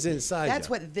He demons did. inside That's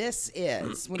you. what this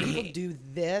is. When people do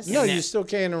this, No, you're still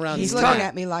carrying around. he's the looking demons.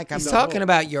 at me like I'm he's talking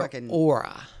about your fucking-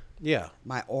 aura. Yeah.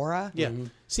 my aura. Yeah.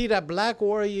 See that black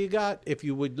aura you got? If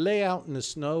you would lay out in the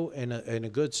snow in a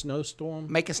good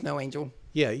snowstorm, Make a snow angel.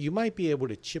 yeah, you might be able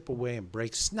to chip away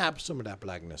and snap some of that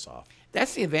blackness off.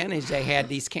 That's the advantage they had.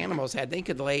 These cannibals had. They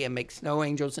could lay and make snow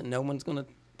angels, and no one's going to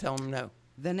tell them no.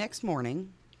 The next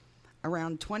morning,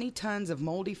 around 20 tons of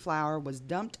moldy flour was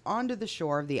dumped onto the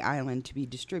shore of the island to be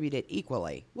distributed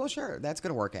equally. Well, sure, that's going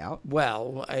to work out.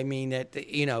 Well, I mean, if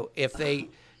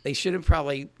they should have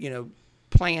probably,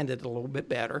 planned it a little bit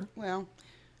better. Well,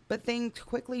 but things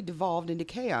quickly devolved into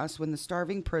chaos when the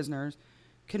starving prisoners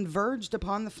converged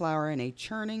upon the flour in a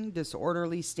churning,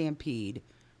 disorderly stampede,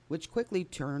 which quickly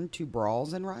turned to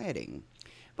brawls and rioting.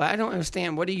 But I don't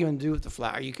understand. What are you going to do with the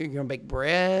flour? You're going to make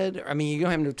bread? I mean, you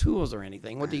don't have no tools or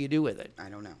anything. What do you do with it? I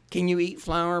don't know. Can you eat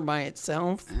flour by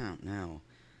itself? I don't know.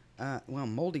 Well,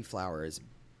 moldy flour is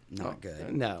not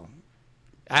good. No.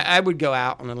 I would go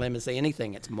out on a limb and say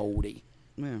anything that's moldy.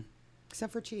 Yeah.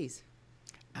 Except for cheese.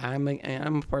 I'm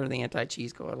a part of the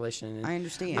anti-cheese coalition. And I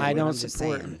understand. I don't I'm just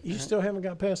support. saying. You still haven't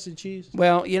got past the cheese?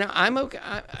 Well, I'm okay.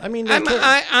 I mean,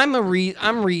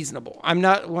 I'm reasonable. I'm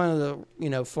not one of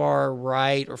the far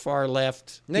right or far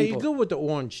left. now people. you go with the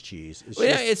orange cheese. It's Well,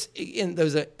 yeah, just- it's in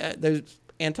those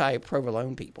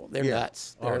anti-provolone people. They're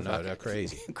nuts. Oh, no, fucking they're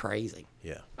crazy. crazy.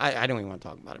 Yeah. I don't even want to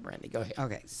talk about it, Brandy. Go ahead.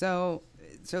 Okay, so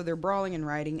they're brawling and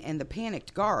rioting, and the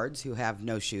panicked guards, who have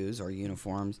no shoes or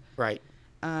uniforms, Right.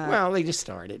 Well, they just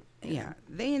started. yeah,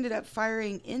 they ended up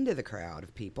firing into the crowd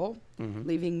of people,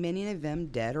 leaving many of them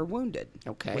dead or wounded.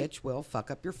 Okay. Which will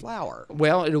fuck up your flour.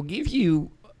 Well,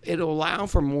 it'll allow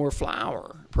for more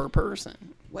flour per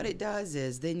person. What it does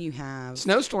is then you have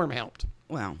Snowstorm helped.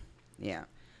 Well, yeah.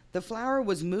 The flour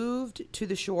was moved to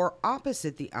the shore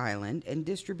opposite the island, and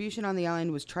distribution on the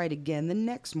island was tried again the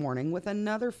next morning with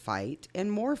another fight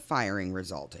and more firing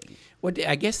resulting. Well,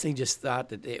 I guess they just thought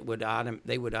that they would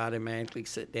automatically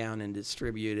sit down and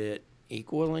distribute it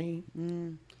equally.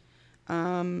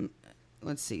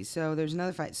 Let's see. So there's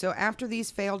another fight. So after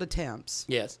these failed attempts,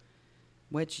 Yes.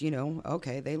 which,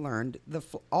 okay, they learned,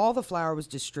 all the flour was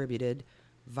distributed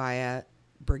via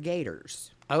brigaders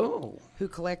Oh. who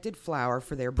collected flour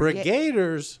for their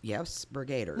Brigaders? Yes,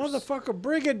 brigaders. Motherfucker,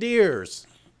 brigadiers.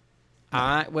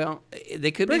 Well, they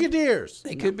could Brigadiers. be.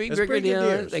 They could be It's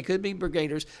brigadiers. brigadiers. They could be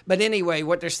brigaders. But anyway,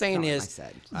 what they're saying Not what is I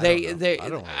said.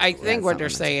 I think what they're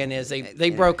saying is they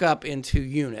broke up into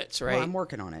units, right? Well, I'm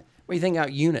working on it. What do you think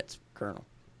about units, Colonel?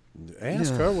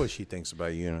 Ask her what she thinks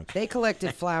about eunuchs. They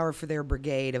collected flour for their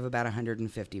brigade of about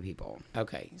 150 people.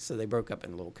 Okay, so they broke up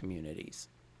in little communities,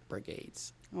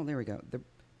 brigades. Oh, there we go. The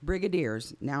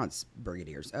brigadiers. Now it's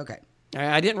brigadiers. Okay.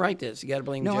 I didn't write this. You got to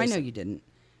blame No, Jason. I know you didn't.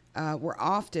 Were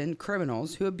often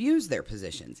criminals who abused their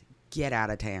positions. Get out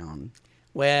of town.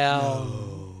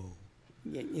 Well,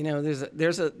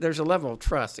 there's a level of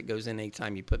trust that goes in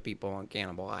anytime you put people on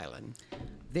Cannibal Island.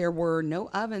 There were no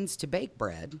ovens to bake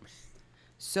bread,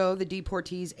 so the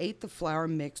deportees ate the flour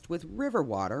mixed with river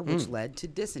water, which led to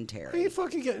Are dysentery. you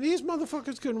fucking kidding? These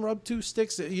motherfuckers couldn't rub 2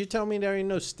 sticks. You tell me there ain't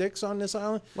no sticks on this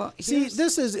island? Well, see, here's-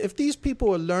 this is if these people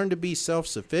would learn to be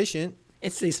self-sufficient.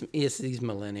 It's these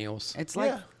millennials. It's like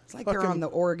Yeah. it's like they're Fucking- on the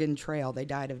Oregon Trail. They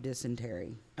died of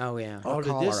dysentery. Oh yeah. Oh, the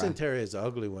cholera. dysentery is an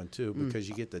ugly one too because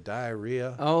you get the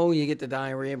diarrhea. Oh, you get the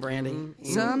diarrhea, Brandy.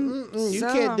 You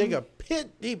can't dig a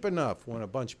pit deep enough when a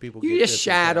bunch of people You get just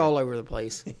shat dysentery. all over the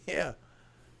place. Yeah.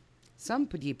 Some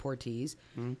deportees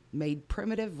made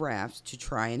primitive rafts to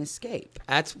try and escape,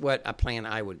 That's what a plan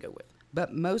I would go with.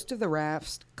 but most of the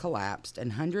rafts collapsed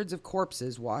and hundreds of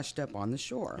corpses washed up on the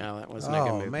shore. No, that wasn't a good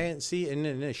Oh move. man, see, and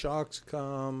then the sharks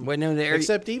come. Well, no, they're-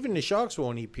 except even the sharks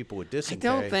won't eat people with I dysentery.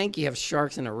 don't think you have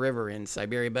sharks in a river in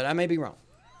Siberia, but I may be wrong.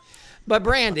 But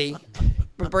Brandy,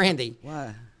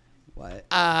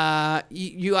 What?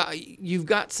 you've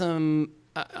got some.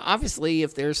 Obviously,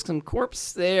 if there's some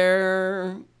corpse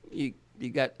there, you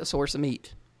got a source of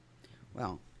meat.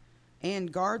 Well,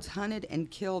 and guards hunted and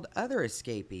killed other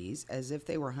escapees as if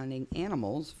they were hunting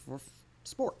animals for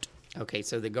sport. Okay,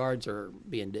 so the guards are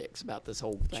being dicks about this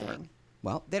whole thing.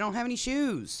 Well, they don't have any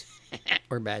shoes.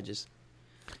 Or badges.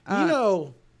 You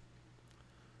know,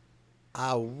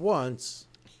 I once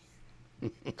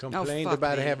complained fuck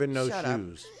about me. having no Shut up.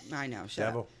 shoes. I know, shut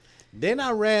Devil. up. Then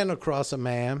I ran across a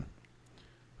man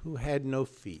who had no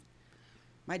feet.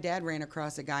 My dad ran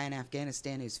across a guy in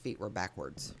Afghanistan whose feet were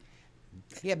backwards.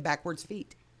 He had backwards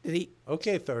feet. Did he?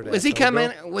 Okay, third. Was he asshole,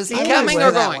 coming? bro. Was he I coming was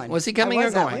or that going? one. Was he I coming or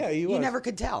was that going? one. Yeah, he You was. never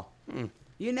could tell.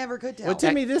 You never could tell. Well,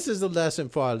 Timmy, this is a lesson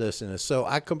for our listeners. So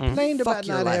I complained Fuck about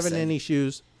your not having lesson. any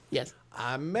shoes. Yes.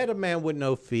 I met a man with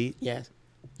no feet. Yes.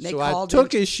 They So I called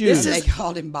took him- his shoes. They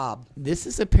called him Bob. This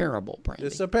is a parable, Brandy.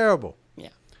 It's a parable. Yeah.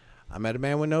 I met a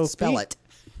man with no Spell feet. it.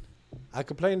 I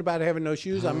complained about having no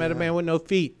shoes. I met a man with no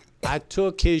feet. I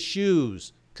took his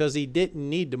shoes because he didn't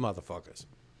need the motherfuckers.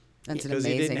 That's an Because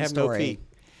he amazing didn't have story. no feet.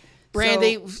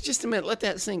 Brandy, just a minute. Let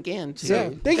that sink in. Too. Yeah,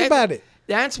 think about it.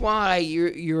 That's why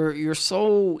your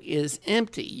soul is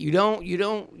empty. You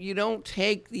don't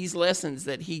take these lessons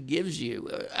that he gives you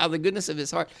out of the goodness of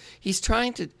his heart. He's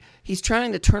trying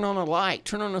to turn on a light,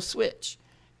 turn on a switch,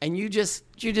 and you just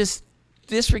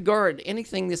disregard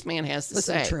anything this man has to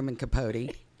Listen, say. Truman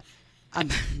Capote. I'm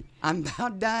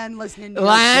about done listening to your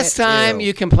Last shit, time too.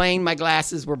 you complained my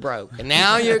glasses were broke, and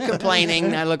now you're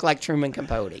complaining I look like Truman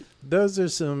Capote. Those are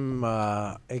some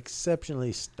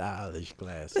exceptionally stylish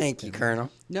glasses. Thank you, Colonel.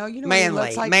 No, you know Manly, what he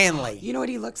looks like? manly. You know what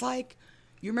he looks like?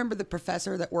 You remember the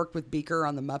professor that worked with Beaker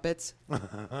on the Muppets?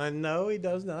 No, he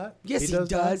does not. Yes, he not.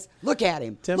 does. Look at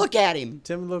him. Tim- Look at him.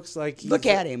 Tim looks like he's Look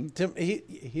at him. Tim,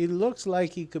 he looks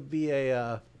like he could be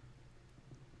a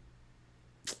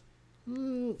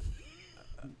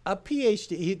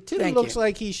PhD. Tim Thank looks you.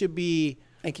 like he should be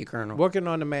Thank you, Colonel. working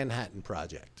on the Manhattan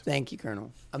Project. Thank you,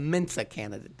 Colonel. A Mensa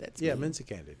candidate. That's Yeah, me. Mensa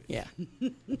candidate. Yeah.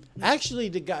 Actually,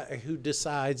 the guy who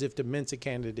decides if the Mensa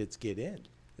candidates get in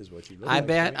is what you look I like.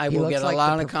 bet I He will looks get like a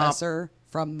lot the of professor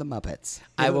from the Muppets.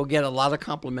 I will get a lot of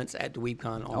compliments at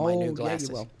DweebCon on my new glasses.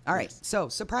 Yeah, you will. All right. So,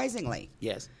 surprisingly,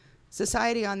 Yes.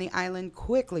 society on the island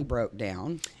quickly broke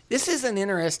down. This is an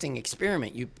interesting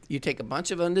experiment. You take a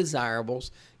bunch of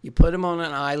undesirables, you put them on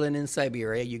an island in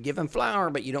Siberia, you give them flour,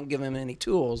 but you don't give them any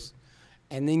tools,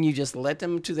 and then you just let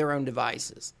them to their own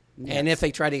devices. And if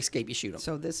they try to escape, you shoot them.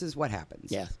 So, this is what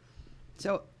happens. Yes.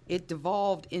 So, it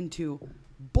devolved into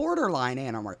borderline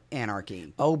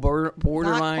anarchy. Oh,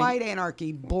 borderline. Not quite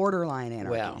anarchy, borderline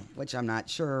anarchy, Well. which I'm not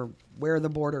sure where the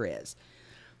border is.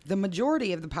 The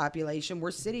majority of the population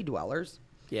were city dwellers,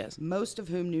 Yes. most of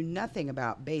whom knew nothing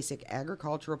about basic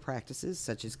agricultural practices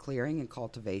such as clearing and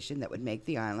cultivation that would make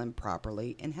the island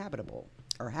properly habitable.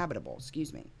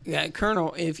 Yeah,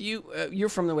 Colonel. If you're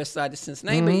from the west side of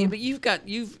Cincinnati, but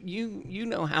you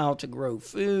know how to grow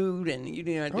food and you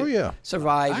know how to Oh yeah,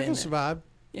 survive. I in can it. survive.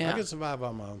 Yeah. I can survive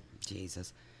on my own.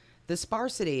 Jesus. The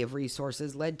sparsity of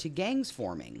resources led to gangs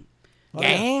forming,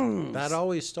 Gangs. That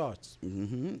always starts.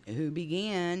 who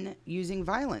began using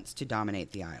violence to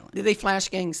dominate the island. Did they flash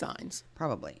gang signs?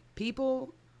 Probably.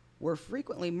 People were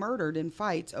frequently murdered in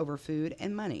fights over food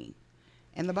and money.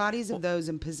 And the bodies of those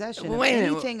in possession of wait a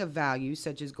minute. anything of value,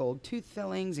 such as gold tooth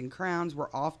fillings and crowns, were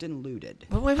often looted.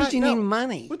 But why would you No. need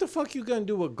money? What the fuck you gonna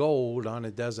do with gold on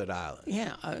a desert island?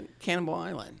 Yeah, Cannibal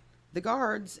Island. The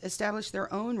guards established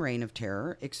their own reign of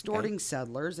terror, extorting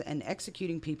settlers and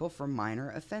executing people for minor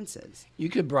offenses. You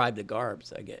could bribe the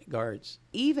guards. I get guards.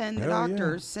 Even the Hell yeah.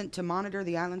 doctors sent to monitor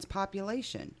the island's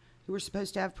population, who were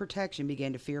supposed to have protection,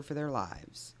 began to fear for their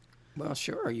lives. Well,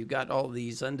 sure. You got all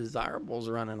these undesirables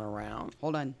running around.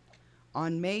 Hold on.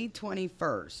 On May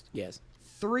 21st, Yes.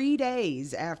 3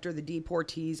 days after the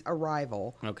deportees'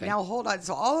 arrival. Okay. Now, hold on.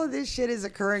 So all of this shit is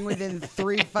occurring within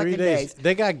 3 fucking 3 days. days.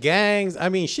 They got gangs. I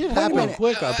mean, shit happened minute.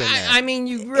 quick up in there. I mean,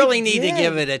 you really need to did.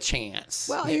 give it a chance.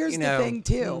 Well, You here's know. the thing,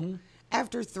 too.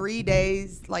 After 3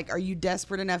 days, like, are you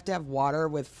desperate enough to have water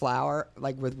with flour,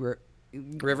 like with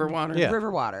River water? Yeah.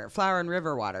 river water, flour and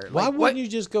river water? Why Like, wouldn't you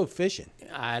just go fishing?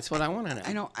 That's what I want to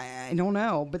know. I don't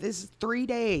know, but this is 3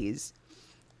 days.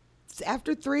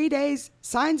 After 3 days,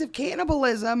 signs of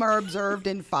cannibalism are observed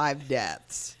in 5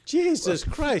 deaths. Jesus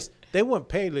Christ. They went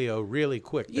paleo really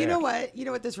quick You there. know what? You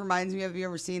know what this reminds me of? Have you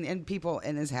ever seen, and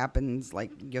this happens,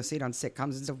 like, you'll see it on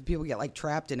sitcoms and stuff, people get, like,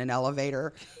 trapped in an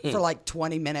elevator for, like,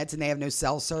 20 minutes and they have no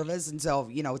cell service. And so,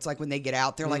 it's like when they get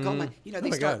out, they're like, oh, my, they my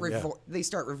start God, yeah. they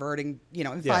start reverting, in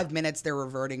Yeah. 5 minutes, they're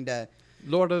reverting to,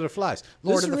 Lord of the Flies.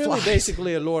 Lord This of is the really Flies.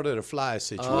 basically a Lord of the Flies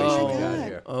situation we got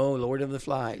here. Oh, Lord of the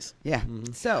Flies. yeah.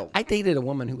 So, I dated a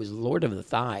woman who was Lord of the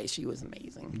Thighs. She was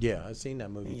amazing. Yeah, I've seen that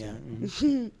movie. Yeah.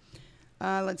 Too.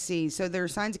 let's see. So there are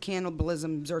signs of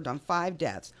cannibalism observed on 5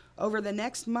 deaths. Over the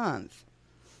next month,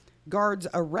 guards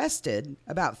arrested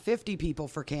about 50 people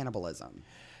for cannibalism.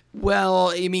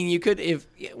 Well, I mean, you could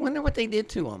wonder what they did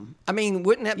to them. I mean,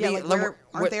 wouldn't that Yeah, be? like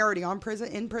aren't they already in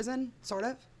prison, sort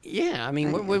of? Yeah, I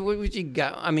mean, what would you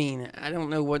go? I mean, I don't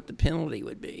know what the penalty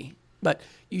would be, but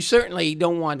you certainly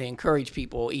don't want to encourage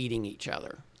people eating each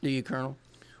other, do you, Colonel?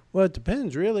 Well, it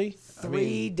depends, really.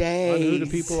 3 On days. who the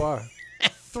people are.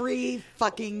 3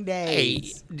 fucking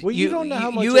days. Well, you don't know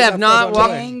how much you they have got not put on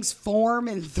walked. there. Gangs form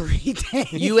in 3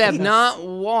 days. You have not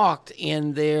walked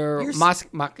in their You're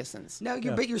moccasins. No,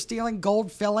 but you're stealing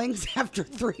gold fillings after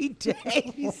 3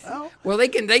 days. Well,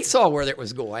 they saw where it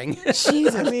was going.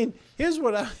 I mean, here's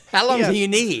what I... How long Yeah, do you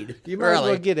need? You might as well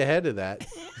really? get ahead of that.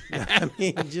 I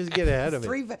mean, just get ahead of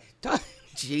it.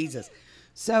 Jesus.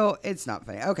 So it's not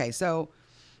funny. Okay, so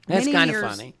That's many kind of years-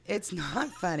 funny. It's not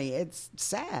funny. It's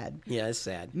sad. Yeah, it's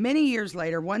sad. Many years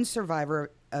later, one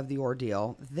survivor of the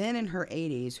ordeal, then in her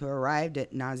 80s, who arrived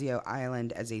at Nazio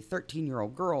Island as a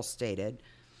 13-year-old girl, stated,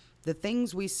 "The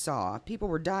things we saw, people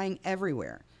were dying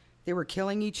everywhere. They were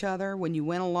killing each other. When you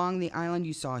went along the island,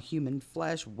 you saw human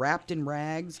flesh wrapped in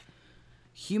rags,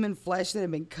 human flesh that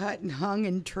had been cut and hung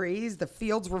in trees. The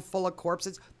fields were full of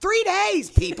corpses. 3 days,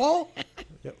 people!"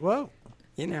 Yeah, well,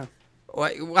 You know,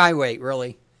 why wait?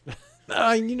 Really?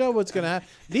 you know what's going to happen.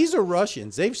 These are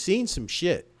Russians. They've seen some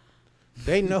shit.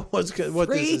 They know what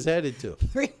this is headed to.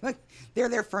 They're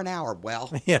there for an hour.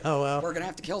 Well, Yeah, well. we're going to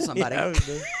have to kill somebody. Yeah,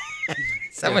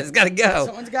 Someone's got to go.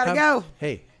 Someone's got to go.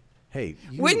 hey.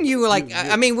 Wouldn't you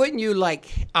wouldn't you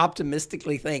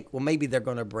optimistically think, well, maybe they're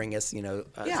going to bring us,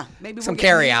 Yeah, maybe some we'll get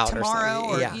carry meat out tomorrow,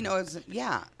 or something.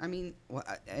 yeah. I mean,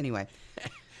 anyway,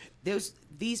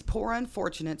 these poor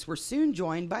unfortunates were soon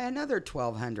joined by another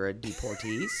 1,200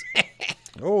 deportees.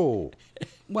 Oh,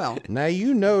 Well, now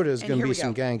you know there's And going to here be we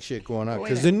some go. gang shit going on Wait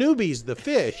a because the newbies, the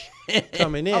fish,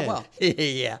 coming in. oh well.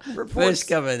 yeah, Reports fish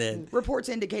coming in. Reports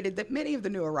indicated that many of the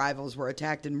new arrivals were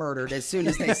attacked and murdered as soon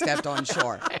as they stepped on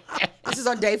shore. This is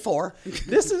on day 4.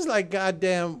 This is like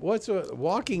goddamn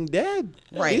Walking Dead.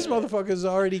 Right. These motherfuckers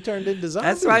already turned into zombies.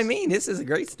 That's what I mean. This is a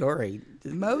great story.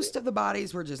 Most of the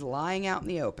bodies were just lying out in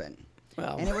the open.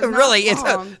 Well, And it was not really,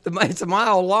 long- it's a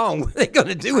mile long. What are they going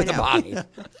to do with the know. body?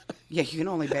 Yeah, you can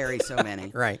only bury so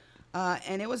many. Right.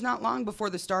 And it was not long before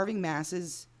the starving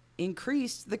masses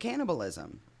increased the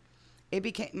cannibalism. It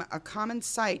became a common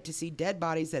sight to see dead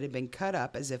bodies that had been cut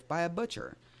up as if by a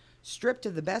butcher, stripped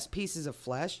of the best pieces of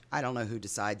flesh. I don't know who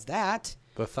decides that.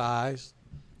 The thighs.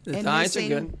 The And thighs are missing-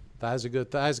 good. Thighs are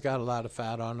good. Thighs got a lot of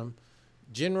fat on them.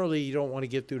 Generally, you don't want to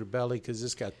get through the belly because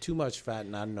it's got too much fat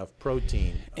and not enough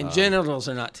protein. And genitals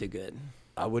are not too good.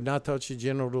 I would not touch the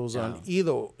genitals on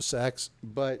either sex,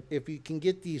 but if you can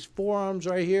get these forearms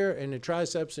right here and the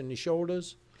triceps and the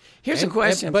shoulders. Here's a and-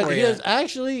 question but for you. here's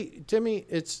actually, Timmy,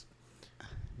 it's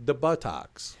the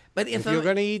buttocks. But if you're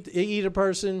going to eat a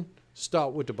person,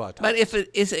 start with the buttocks. But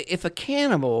if a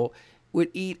cannibal would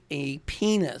eat a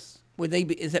penis, would they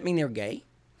be? Does that mean they're gay?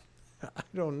 I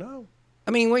don't know.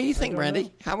 I mean, what do you think,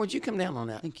 Brandy? How would you come down on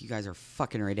that? I think you guys are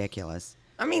fucking ridiculous.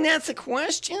 I mean, that's a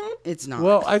question. It's not.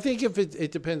 Well, I think if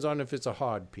it depends on if it's a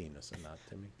hard penis or not,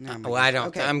 Timmy. Oh my Well, I gosh. don't.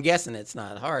 Okay. I'm guessing it's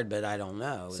not hard, but I don't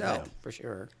know So- that for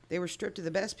sure. They were stripped of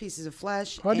the best pieces of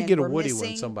flesh. Hard to and get a were woody when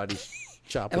missing- somebody's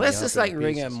chopping. Unless you it's up like in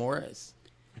Rigor pieces. Morris.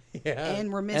 Yeah.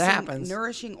 And were It missing happens.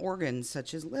 nourishing organs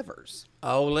such as livers.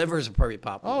 Oh, livers are pretty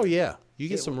popular. Oh yeah, you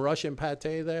get some Russian pate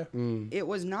there. It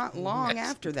was not long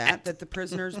after that the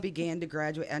prisoners began to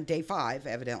graduate. On day 5,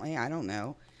 evidently, I don't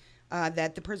know.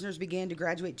 that the prisoners began to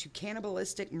graduate to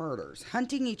cannibalistic murders,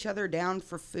 hunting each other down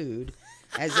for food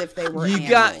as if they were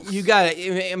animals. You got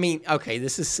I mean, okay,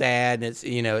 this is sad. And it's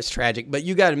it's tragic, but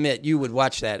you got to admit you would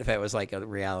watch that if it was like a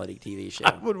reality TV show.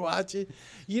 I would watch it.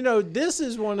 This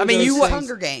is one of I mean, those you things.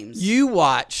 Hunger Games. You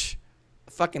watch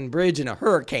a fucking bridge in a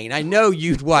hurricane. I know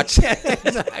you'd watch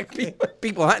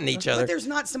people hunting each other. But there's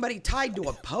not somebody tied to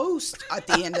a post at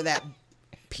the end of that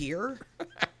pier.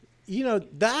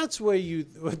 That's where you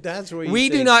We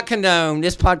do not condone.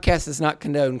 This podcast does not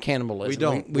condone cannibalism. We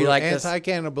don't. We We're like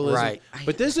anti-cannibalism. Right.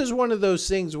 But this is one of those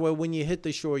things where when you hit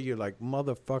the shore, you're like,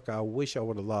 motherfucker, I wish I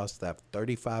would have lost that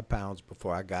 35 pounds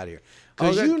before I got here.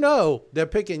 Because they're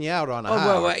picking you out on a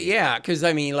highway. Well, yeah, because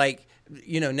I mean, like,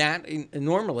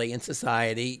 normally in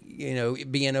society,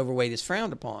 being overweight is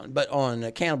frowned upon. But on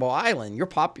Cannibal Island, you're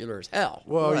popular as hell.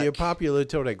 Well, Look. you're popular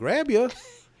till they grab you.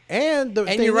 And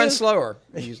you run slower.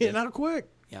 You're not quick.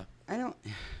 Yeah. I don't.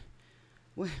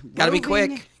 Got to be quick.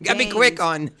 Roving Got to be quick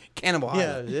gangs- on Cannibal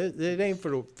Island. Yeah, it ain't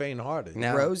for the faint-hearted.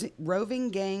 No. Roving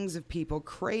gangs of people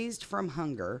crazed from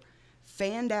hunger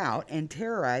fanned out and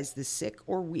terrorized the sick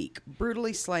or weak,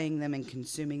 brutally slaying them and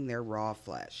consuming their raw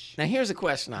flesh. Now, here's a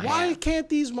question I Why have. can't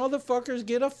these motherfuckers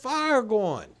get a fire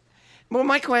going? Well,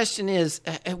 my question is,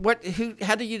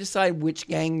 how do you decide which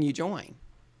gang you join?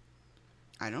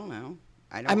 I don't know.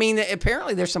 I mean,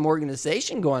 apparently there's some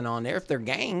organization going on there if they're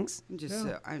gangs. I'm just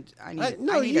I I- need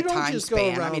no, I need you a don't time just go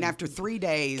span. I around mean, after 3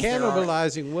 days, there are-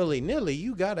 Cannibalizing willy-nilly,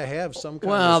 you got to have some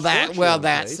kind Well, of structure in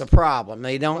that's place. the problem.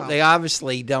 They don't. They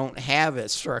obviously don't have a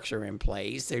structure in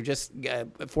place. They're just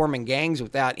forming gangs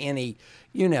without any,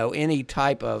 any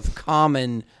type of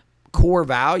common core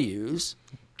values.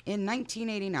 In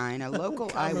 1989, a local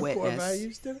Common core eyewitness.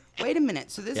 values there? Wait a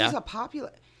minute. So this Yeah. is a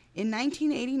popular. In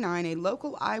 1989, a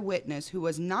local eyewitness who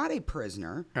was not a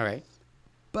prisoner All right.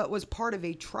 but was part of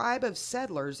a tribe of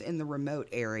settlers in the remote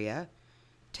area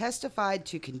testified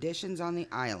to conditions on the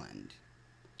island.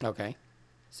 Okay.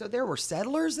 So there were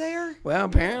settlers there? Well,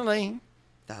 apparently.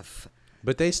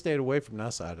 But they stayed away from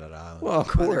that side of the island. Well, of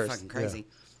Oh, they're course. fucking crazy.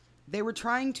 They were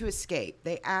trying to escape.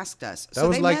 They asked us. that so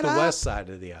was they like met the up. west side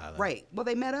of the island. Right. Well,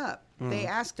 they met up. They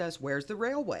asked us, where's the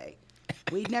railway?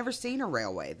 We'd never seen a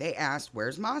railway. They asked,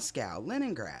 where's Moscow,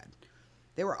 Leningrad?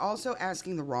 They were also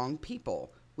asking the wrong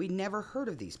people. We'd never heard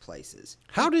of these places.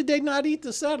 How did they not eat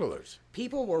the settlers?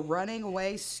 People were running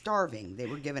away starving. They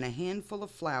were given a handful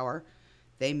of flour.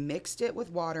 They mixed it with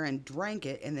water and drank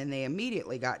it, and then they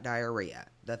immediately got diarrhea.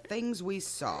 The things we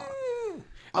saw.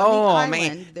 On the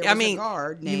island, there was a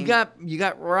guard named... you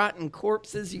got rotten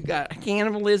corpses, you got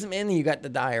cannibalism, and you got the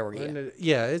diarrhea.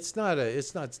 Yeah,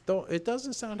 it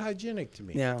doesn't sound hygienic to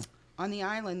me. Yeah. On the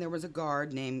island, there was a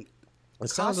guard named... It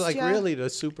sounds like Kostya. really the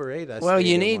Super 8. Well,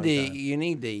 you need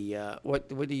the what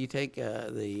do you take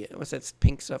what's that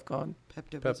pink stuff called?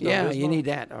 Pepto-Bismol. Yeah, you Bismol? need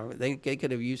that. Or they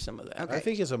could have used some of that. Okay. I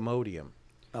think it's Imodium.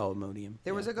 Oh, Imodium.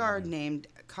 There was a guard named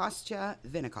Kostya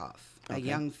Vinikov, a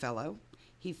young fellow.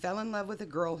 He fell in love with a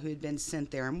girl who had been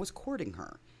sent there and was courting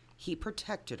her. He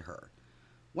protected her.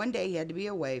 One day he had to be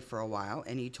away for a while,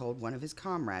 and he told one of his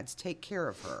comrades, take care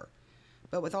of her.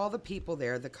 But with all the people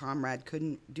there, the comrade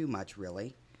couldn't do much,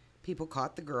 really. People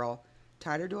caught the girl,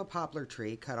 tied her to a poplar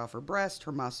tree, cut off her breast,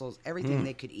 her muscles, everything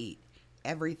they could eat.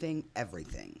 Everything.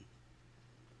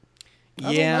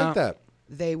 I don't like that.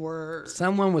 They were...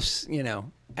 Someone was, They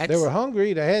were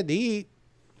hungry. They had to eat.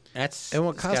 That's And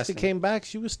when Costa disgusting. came back,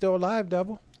 she was still alive,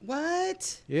 Devil.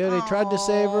 What? Yeah, they tried to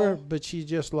save her, Aw. but she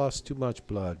just lost too much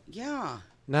blood. Yeah.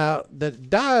 Now, the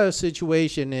dire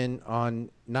situation on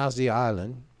Nazi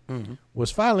Island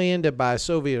was finally ended by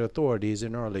Soviet authorities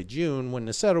in early June when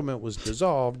the settlement was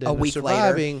dissolved and A the week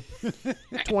surviving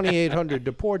 2,800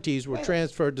 deportees were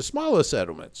transferred to smaller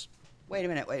settlements. Wait a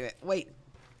minute.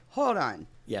 Hold on.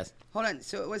 Yes. Hold on.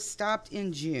 So it was stopped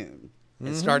in June.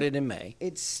 It started in May.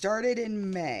 It started in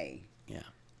May. Yeah.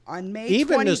 On May 21st.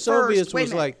 Even the Soviets wait a was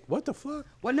minute. like, what the fuck?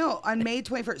 Well, no, on May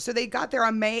 21st. So they got there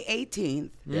on May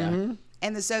 18th, Yeah.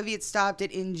 and the Soviets stopped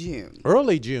it in June.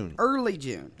 Early June. Early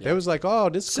June. They was like, oh,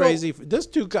 this is So- crazy. This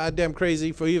too goddamn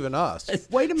crazy for even us.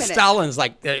 Wait a minute. Stalin's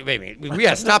like, wait a minute, we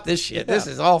gotta stop this shit. This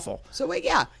is awful. So wait,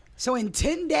 yeah. So in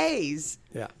 10 days,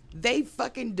 Yeah. they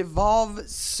fucking devolve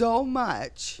so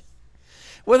much.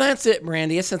 Well, that's it,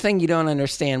 Brandy. It's the thing you don't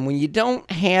understand. When you don't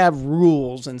have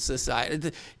rules in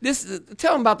society,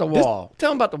 tell them about the wall. Tell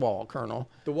them about the wall, Colonel.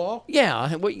 The wall?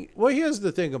 Yeah. Well, here's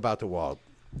the thing about the wall.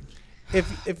 If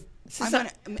Society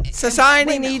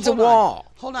Wait a minute, needs a hold on.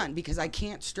 wall. Hold on, because I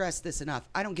can't stress this enough.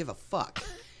 I don't give a fuck.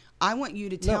 I want you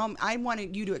to tell me. I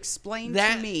wanted you to explain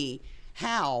to me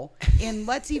how in,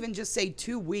 let's even just say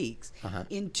 2 weeks,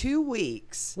 in 2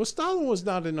 weeks. Well, Stalin was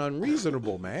not an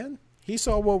unreasonable man. He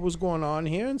saw what was going on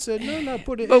here and said, no,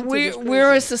 put it But into this we're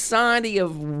a crazy-" society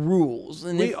of rules.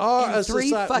 And We are in a 3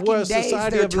 society. fucking We're a days,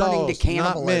 society they're of turning to laws,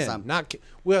 cannibalism.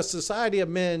 we're a society of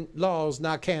men, laws,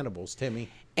 not cannibals, Timmy.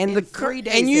 and in the 3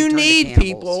 days and they you turned to need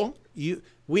cannibals. people.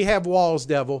 We have walls,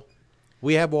 devil.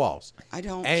 We have walls. I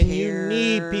don't And care. you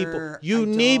need people. You I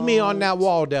need me on that don't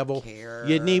wall, devil. care.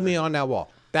 You need me on that wall.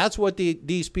 That's what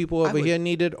these people over here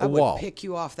needed, I a would wall. pick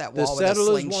you off that The wall with a settlers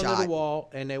slingshot. wanted a wall,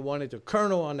 and they wanted the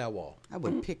colonel on that wall. I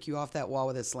would pick you off that wall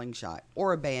with a slingshot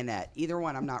or a bayonet. Either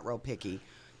one, I'm not real picky.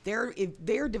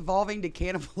 They're devolving to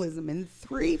cannibalism in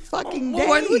 3 fucking days.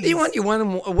 What do you want? You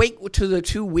want to wait to the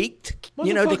 2 week, to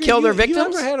Motherfucker, kill their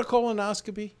victims? You ever had a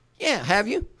colonoscopy? Yeah, have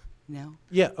you? No.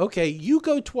 Yeah, okay. You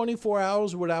go 24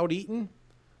 hours without eating?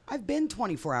 I've been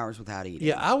 24 hours without eating.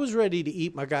 Yeah, I was ready to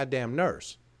eat my goddamn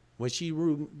nurse. When she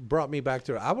brought me back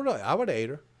to her, I would have ate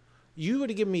her. You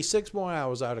would have given me 6 more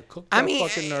hours. I'd have cooked that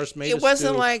fucking nurse, made it a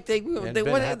wasn't stew, like and been happy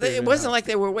it than wasn't hell. like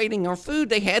they were waiting on food.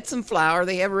 They had some flour,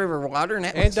 they had river water, and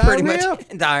that And was pretty diarrhea.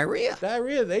 much diarrhea.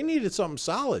 Diarrhea. They needed something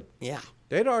solid. Yeah.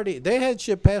 They had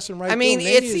shit passing right I mean, through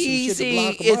them. They it's needed some shit to easy.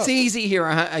 block 'em It's up. easy here,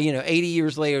 80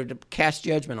 years later, to cast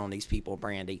judgment on these people,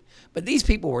 Brandy. But these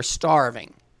people were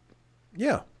starving.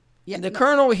 Yeah. Yeah, And the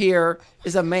colonel here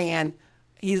is a man.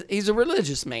 He's a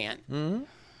religious man,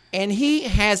 and he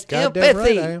has Goddamn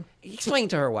empathy. right I am. Explain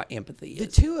to her what empathy The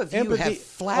is. 2 of you Empathy- have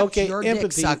flapped okay, your dick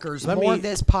empathy. suckers Let more me-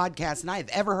 this podcast than I have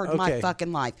ever heard in my Okay.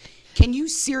 fucking life. Can you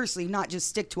seriously not just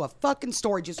stick to a fucking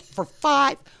story just for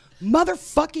 5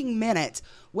 motherfucking minutes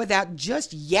without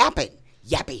just yapping?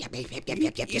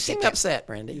 You seem upset,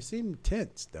 Brandy. You seem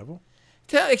tense, devil.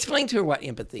 Explain to her what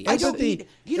empathy is. I don't Empathy, need.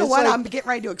 You know it's what? like- I'm getting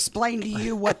ready to explain to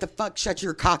you what the fuck "shut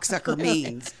your cocksucker"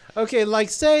 means. Okay, like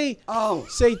say Oh.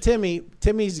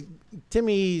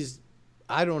 Timmy's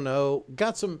I don't know,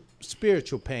 got some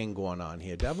spiritual pain going on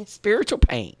here, devil. Spiritual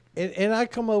pain. And I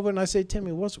come over and I say,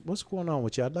 Timmy, what's going on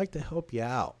with you? I'd like to help you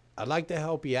out. I'd like to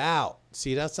help you out.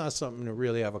 See, that's not something that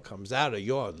really ever comes out of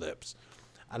your lips.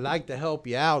 I'd like to help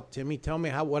you out, Timmy. Tell me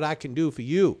what I can do for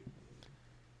you.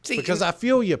 See, Because I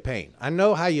feel your pain. I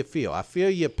know how you feel. I feel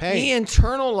your pain. he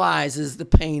internalizes the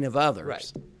pain of others.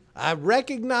 Right. I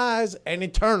recognize and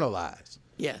internalize.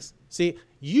 Yes. See,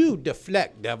 you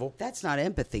deflect, devil. That's not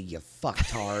empathy, you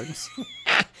fucktards.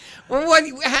 Well,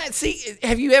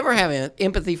 have you ever had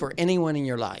empathy for anyone in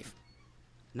your life?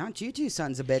 Not you two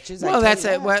sons of bitches. Well,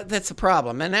 that's a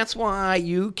problem, and that's why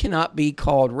you cannot be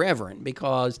called reverend,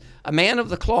 because a man of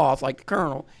the cloth like the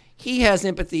colonel, he has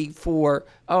empathy for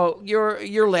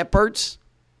your leopards,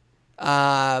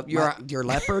 your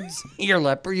leopards.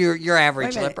 your average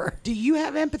Wait a minute. leopard. Do you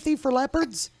have empathy for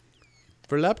leopards?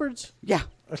 For leopards? Yeah.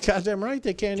 Goddamn right,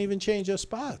 they can't even change their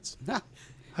spots.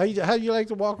 How you like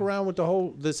to walk around with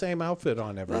the same outfit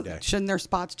on every day? Shouldn't their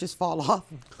spots just fall off?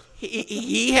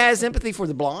 He has empathy for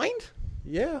the blind,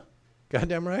 Yeah,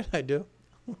 goddamn right I do.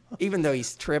 even though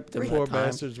he's tripped and Poor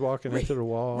bastards walking into the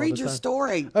wall. all Read the your time.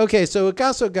 story. Okay, so it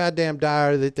got so goddamn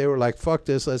dire that they were like, "Fuck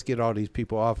this, let's get all these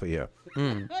people off of here."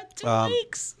 2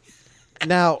 weeks.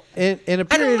 Now, in a I don't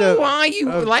period know of why you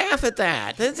laugh at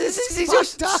that. These are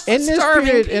fucked up. in this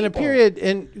starving period, people.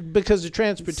 and because of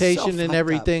transportation fucked and up.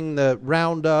 everything, the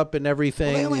roundup and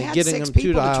everything, Well, they only and had getting 6 them to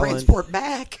people the to island, transport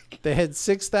back. they had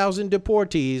 6,000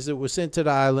 deportees that were sent to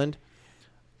the island.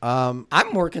 I'm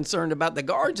more concerned about the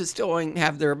guards that still don't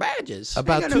have their badges.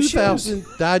 About got no 2,000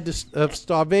 died of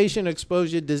starvation,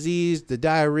 exposure, disease, the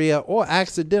diarrhea, or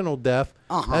accidental death.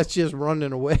 That's just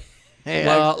running away.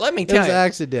 Well, let me It tell was you, an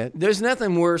accident. there's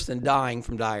nothing worse than dying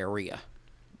from diarrhea.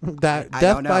 Death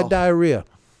don't by know. diarrhea.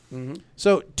 Mm-hmm.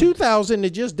 So 2,000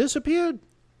 that just disappeared.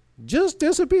 Just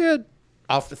disappeared.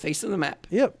 Off the face of the map.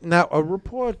 Yep. Now, a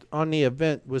report on the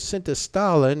event was sent to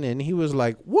Stalin, and he was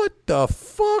like, "What the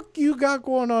fuck you got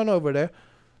going on over there?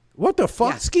 What the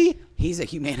fuckski?" He's a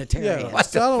humanitarian. Yeah.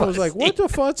 Stalin was like, "What the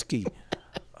fuckski?"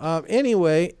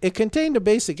 Anyway, it contained the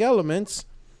basic elements,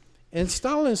 and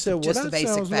Stalin said, "Well, Just the that basic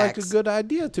sounds like a facts. good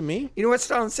idea to me." You know what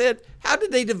Stalin said? How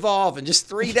did they devolve in just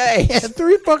 3 days? Yeah,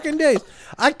 3 fucking days.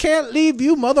 I can't leave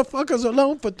you motherfuckers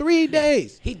alone for 3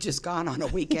 days. He'd just gone on a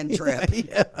weekend trip.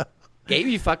 Gave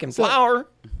you fucking flour.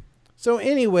 So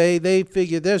anyway, they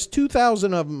figured there's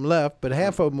 2,000 of them left, but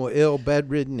half of them were ill,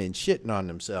 bedridden, and shitting on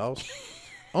themselves.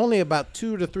 Only about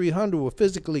 200 to 300 were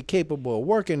physically capable of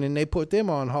working, and they put them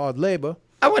on hard labor.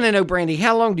 I want to know, Brandy,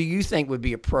 how long do you think would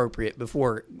be appropriate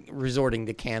before resorting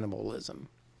to cannibalism?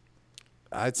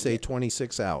 I'd say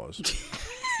 26 hours.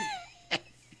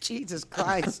 Jesus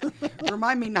Christ.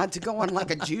 Remind me not to go on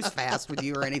like a juice fast with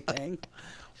you or anything.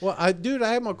 Well, I had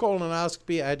my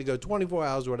colonoscopy. I had to go 24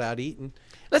 hours without eating.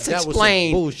 Let's that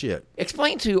explain. Was some bullshit.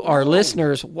 Explain to our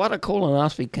listeners what a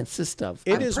colonoscopy consists of.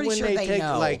 It I'm is pretty when sure they they take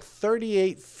know. like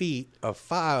 38 feet of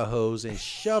fire hose and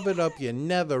shove it up your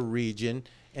nether region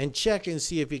and check and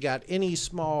see if you got any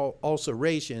small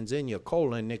ulcerations in your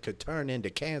colon that could turn into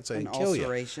cancer and kill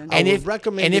ulceration? you. I And would if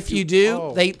recommend if you do,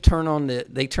 oh, they turn on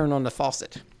the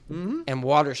faucet, and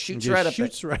water shoots just right up.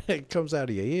 shoots right. It comes out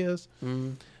of your ears.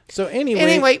 So anyway,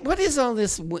 Anyway, what is all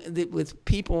this with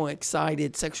people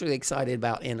sexually excited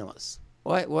about enemas?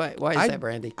 Why is that,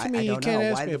 Brandy? To me, you don't can't know.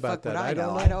 ask Why me the about fuck would that. I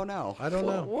know? I I don't know. I don't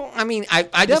know. Well, I mean, I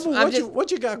just, Devil, I'm just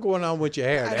what you got going on with your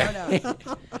hair? I There? don't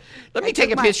know. let me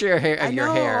take a picture of I your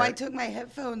know. hair. I took my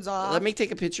headphones off. Let me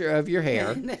take a picture of your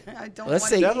hair. I don't Let's want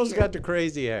see. to Devil's hear. got the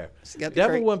crazy hair. got the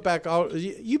Devil cra- went back all.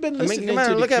 You've been I mean, listening come on,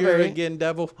 to the look up, Cure baby. again,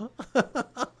 Devil.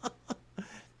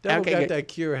 Devil Okay, got good. that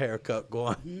Cure haircut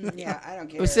going. Yeah, I don't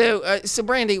care. So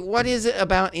Brandy, what is it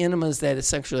about enemas that is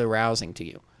sexually arousing to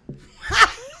you?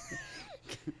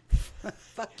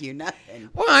 Fuck you, nothing.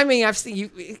 Well, I mean,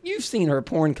 you've seen her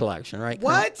porn collection, right?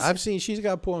 What? I've seen she's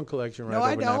got a porn collection right No, I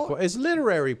over in that don't. corner. It's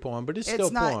literary porn, but it's still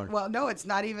It's not. porn. Well, no, it's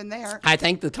not even there. I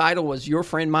think the title was "Your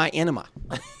Friend, My Enema."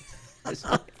 That's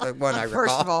the one I First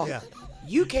recall. of all,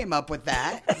 you came up with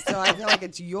that, so I feel like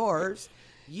it's yours.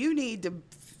 You need to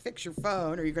fix your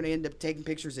phone, or you're going to end up taking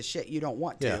pictures of shit you don't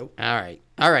want to. Yeah.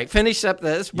 All right. Finish up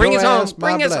this. Bring Your us home. ass,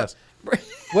 my Bring us. bless.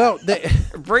 Well,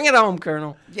 Bring it home,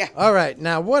 Colonel. Yeah. all right.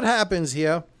 Now, what happens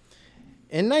here?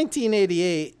 In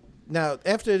 1988, now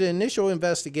after the initial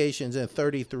investigations in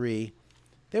 33,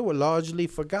 they were largely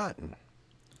forgotten.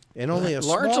 And only a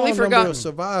small Largely number forgotten. of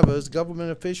survivors, government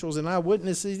officials, and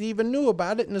eyewitnesses even knew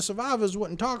about it, and the survivors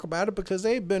wouldn't talk about it because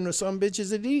they'd been with some bitches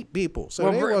that eat people. So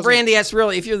they Well, wasn't- Brandy, that's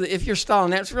really if you're stalling,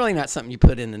 that's really not something you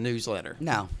put in the newsletter.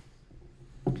 No.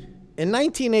 In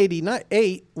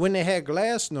 1988, when they had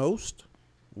Glasnost,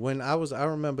 I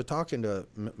remember talking to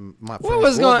my friend What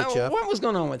was Gorbachev.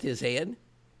 going on with his head?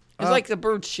 It's like the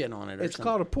bird shit on it. Or It's something.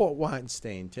 called a port wine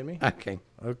stain, Timmy. Okay.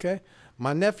 Okay,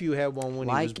 my nephew had one when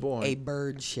he was Like born. a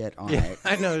bird shit on it.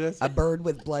 I know that's A bird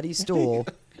with bloody stool.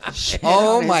 shit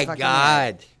Oh on his my fucking God.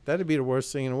 head. that'd be the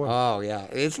worst thing in the world. Oh yeah,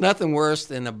 it's nothing worse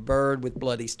than a bird with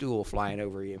bloody stool flying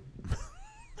over you.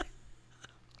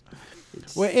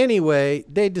 Well, anyway,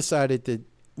 they decided that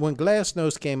when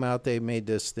Glasnost came out, they made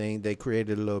this thing. They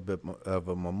created a little bit of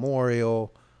a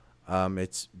memorial.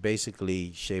 It's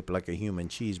basically shaped like a human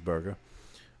cheeseburger.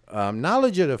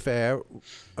 Knowledge of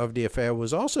the affair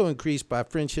was also increased by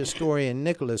French historian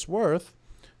Nicholas Worth,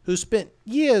 who spent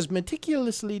years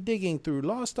meticulously digging through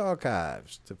lost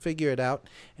archives to figure it out,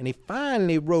 and he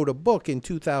finally wrote a book in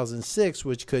 2006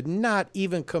 which could not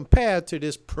even compare to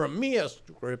this premiere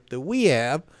script that we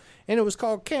have, and it was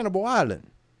called Cannibal Island.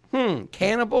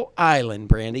 Cannibal Island,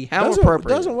 Brandy. How Doesn't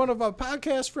appropriate. one of our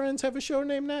podcast friends have a show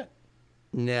named that?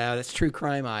 No, that's True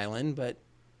Crime Island, but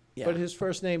yeah. But his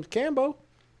first name's Cambo.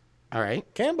 All right.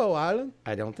 Cambo Island.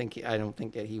 I don't think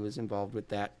that he was involved with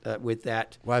that.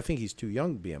 Well, I think he's too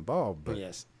young to be involved, but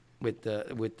Yes. With the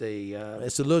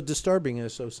it's a little disturbing.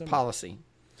 It's so simple. policy.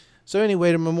 So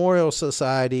anyway, the Memorial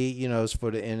Society, is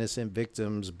for the innocent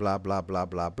victims, blah, blah, blah,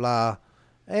 blah, blah.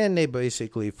 And they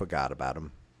basically forgot about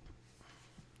them.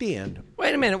 The end.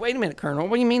 Wait a minute, Colonel.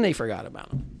 What do you mean they forgot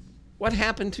about him? What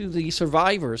happened to the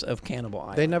survivors of Cannibal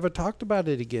Island? They never talked about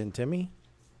it again, Timmy.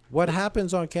 What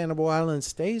happens on Cannibal Island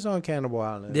stays on Cannibal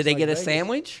Island. Did It's they like get a Vegas.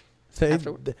 sandwich?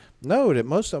 No, that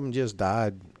most of them just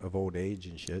died of old age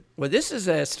and shit. Well, this is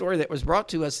a story that was brought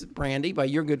to us, Brandy, by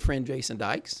your good friend Jason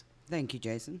Dykes. Thank you,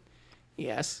 Jason.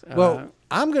 Yes. Well,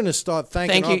 I'm going to start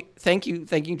thanking. thank you,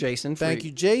 Jason. Thank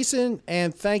you, Jason,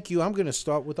 and thank you. I'm going to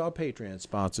start with our Patreon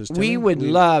sponsors. We Timmy. would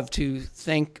love to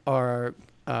thank our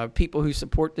people who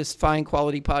support this fine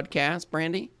quality podcast,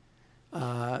 Brandy,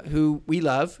 who we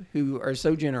love, who are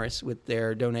so generous with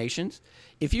their donations.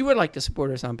 If you would like to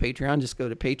support us on Patreon, just go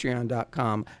to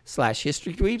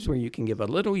patreon.com/historydweebs, where you can give a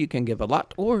little, you can give a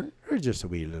lot, or just a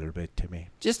wee little bit, Timmy.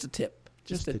 just a tip.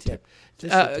 Just a a tip. tip.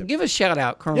 Just a tip. Give a shout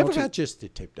out, Colonel. You ever to- got just a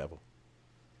tip, Devil?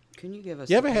 Can you give us?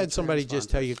 You ever some had Patreon somebody just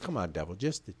tell you, sponsors? "Come on, Devil,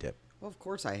 just a tip"? Well, of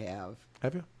course I have.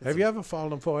 Have you? Have you ever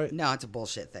fallen for it? No, it's a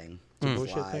bullshit thing. It's a It's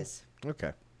bullshit thing? lies.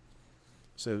 Okay.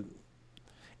 So,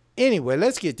 anyway,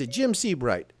 let's get to Jim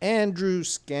Seabright, Andrew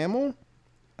Scammell.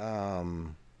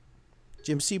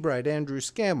 Jim Seabright, Andrew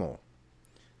Scammell.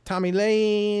 Tommy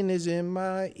Lane is in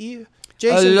my ear.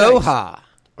 Jason Aloha. Dice.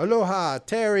 Aloha.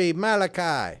 Terry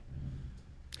Malachi.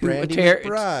 Who- Randy Ter-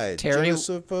 McBride. Terry-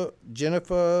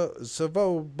 Jennifer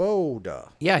Savoboda.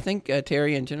 Yeah, I think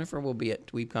Terry and Jennifer will be at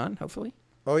DweebCon, hopefully.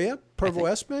 Oh, yeah. Purple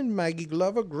Esmond, Maggie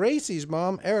Glover, Gracie's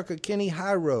mom, Erica Kinney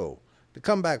Hyro, The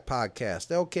Comeback Podcast,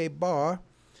 LK Barr,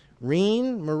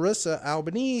 Reen, Marissa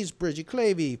Albanese, Bridget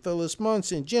Clavey, Phyllis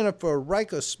Munson, Jennifer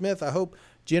Riker Smith. I hope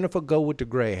Jennifer go with the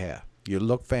gray hair. You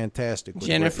look fantastic. With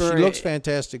Jennifer, she looks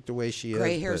fantastic the way she is.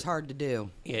 Gray hair's hard to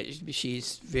do. Yeah,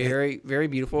 she's very, very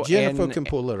beautiful. Jennifer can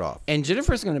pull it off. And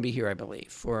Jennifer's going to be here, I believe,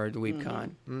 for the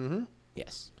WeebCon. Mm-hmm.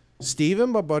 Yes.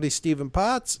 Stephen, my buddy Stephen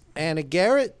Potts, Anna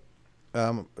Garrett.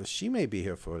 She may be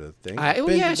here for the thing.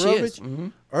 Yeah, she is. Mm-hmm.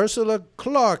 Ursula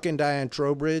Clark and Diane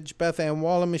Trowbridge, Beth Ann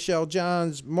Waller, Michelle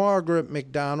Johns, Margaret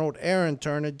McDonald, Aaron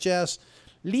Turner, Jess,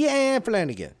 Leanne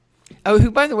Flanagan. Oh,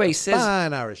 who, by the way, says...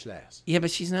 Fine Irish lass. Yeah,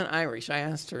 but she's not Irish. I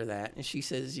asked her that, and she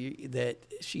says that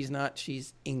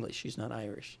she's English. She's not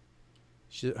Irish.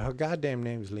 Her goddamn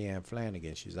name's Leanne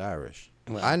Flanagan. She's Irish.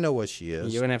 Well, I know what she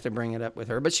is. You're going to have to bring it up with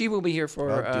her. But she will be here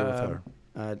for I'll deal with her.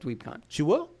 DweebCon. She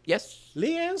will? Yes.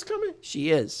 Leanne's coming?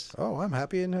 She is. Oh, I'm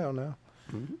happy in hell now.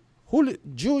 Mm-hmm.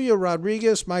 Julia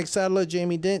Rodriguez, Mike Sadler,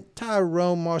 Jamie Dent,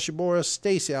 Tyrone, Marsha Boris,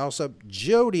 Stacey Alsop,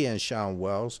 Jody and Sean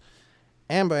Wells,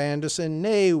 Amber Anderson,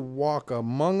 Nay Walker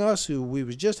Among Us, who we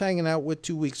was just hanging out with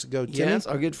 2 weeks ago. Timmy. Yes,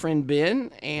 our good friend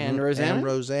Ben and Roseanne. And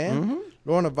Roseanne. Mm-hmm.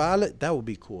 Lorna Violet. That would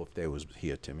be cool if they was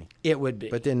here, Timmy. It would be.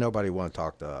 But then nobody want to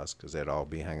talk to us because they'd all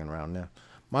be hanging around now.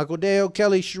 Michael Dale,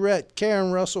 Kelly Charette,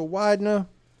 Karen Russell Widener.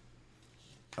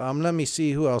 Let me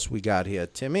see who else we got here.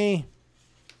 Timmy.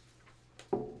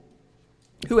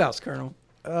 Who else, Colonel?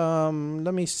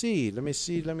 Let me see.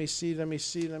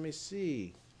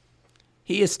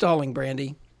 He is stalling,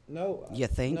 Brandy. No. You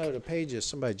think? No, the pages.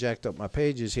 Somebody jacked up my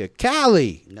pages here.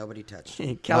 Callie. Nobody touched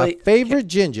it. My favorite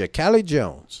ginger, Callie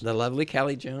Jones. The lovely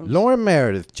Callie Jones. Lauren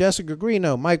Meredith, Jessica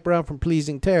Greeno, Mike Brown from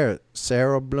Pleasing Terror,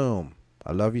 Sarah Bloom.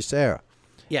 I love you, Sarah.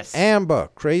 Yes. Amber,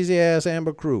 crazy ass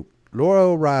Amber Croup. Laura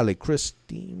O'Reilly,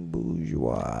 Christine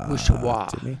Bourgeois.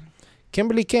 Timmy.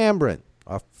 Kimberly Cameron,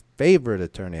 our favorite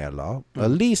attorney at law.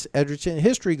 Elise Edgerton,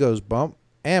 History Goes Bump.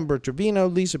 Amber Trevino,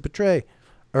 Lisa Petray,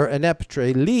 or Annette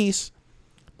Petray, Lise,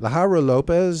 Lahara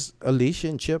Lopez, Alicia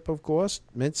and Chip, of course,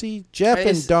 Mincy, Jeff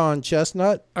and Dawn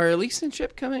Chestnut. Are Elise and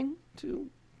Chip coming too?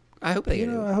 I hope they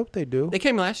do. I hope they do. They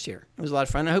came last year. It was a lot of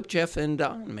fun. I hope Jeff and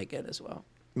Dawn make it as well.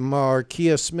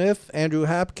 Markia Smith, Andrew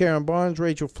Happ, Karen Barnes,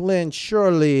 Rachel Flynn,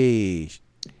 Shirley,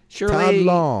 Todd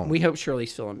Long. We hope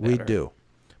Shirley's feeling better. We do.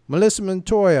 Melissa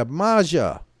Montoya,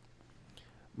 Maja,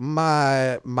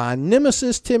 my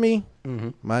nemesis Timmy,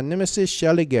 my nemesis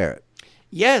Shelley Garrett.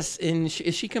 Yes, and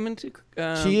is she coming to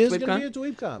she is going to be at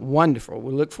DweebCon. Wonderful.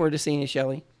 We look forward to seeing you,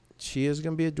 Shelley. She is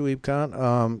going to be at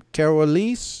DweebCon. Carol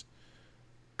Elise,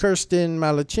 Kirsten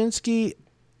Malachinsky,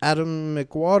 Adam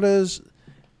McWaters,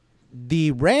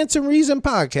 the Rants and Reason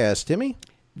podcast, Timmy.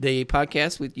 The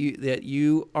podcast with you that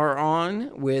you are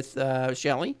on with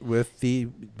Shelley. With the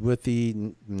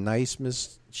nice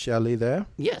Miss Shelley there.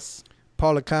 Yes.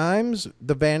 Paula Kimes,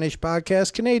 The Vanish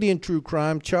Podcast, Canadian True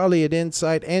Crime, Charlie at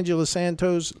Insight, Angela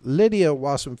Santos, Lydia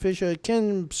Wasson Fisher,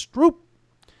 Kim Stroop,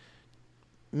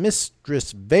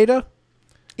 Mistress Veda.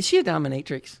 Is she a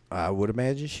dominatrix? I would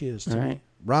imagine she is. All right.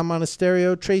 Ron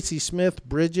Monasterio, Tracy Smith,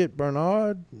 Bridget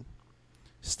Bernard,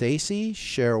 Stacy,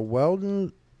 Cheryl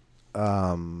Weldon.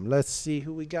 Let's see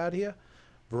who we got here.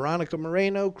 Veronica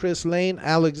Moreno, Chris Lane,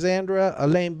 Alexandra,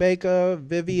 Elaine Baker,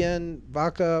 Vivian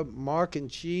Vaca, Mark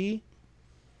and Chi,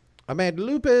 Amanda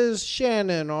Lopez,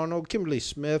 Shannon Arnold, Kimberly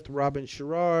Smith, Robin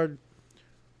Sherrard,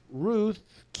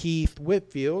 Ruth, Keith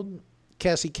Whitfield,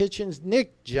 Cassie Kitchens,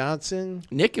 Nick Johnson.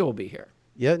 Nick will be here.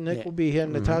 Yeah, Nick will be here.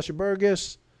 Natasha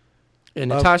Burgess. And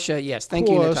Natasha, yes. Thank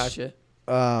you, Natasha.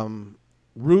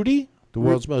 Rudy, the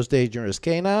world's most dangerous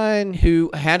canine. Who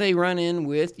had a run-in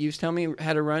with, you was telling me,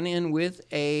 had a run-in with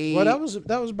a... Well, that was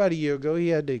about a year ago. He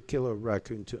had to kill a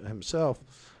raccoon to himself.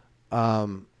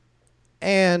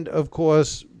 And, of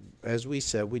course, as we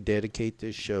said, we dedicate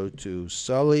this show to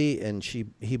Sully, and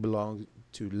he belonged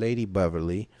to Lady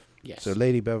Beverly. Yes. So,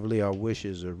 Lady Beverly, our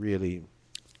wishes are really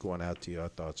going out to you, our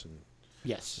thoughts and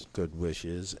good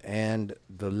wishes. And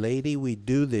the lady we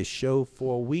do this show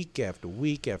for week after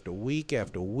week after week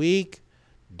after week,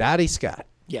 Dottie Scott.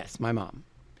 Yes, my mom.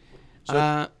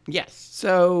 Yes.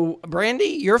 So, Brandy,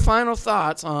 your final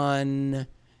thoughts on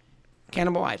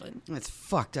Cannibal Island? That's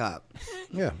fucked up.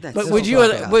 Yeah. That's but so would you,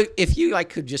 fucked up. if you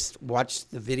could just watch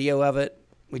the video of it,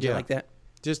 would you like that?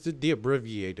 Just the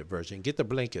abbreviated version. Get the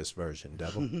Blinkist version,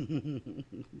 devil.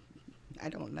 I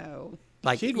don't know.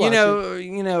 Like She'd no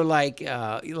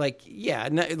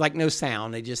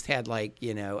sound. They just had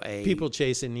a people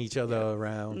chasing each other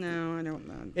around. No, I don't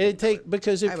know. It'd take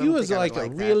because if you was like a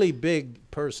that. really big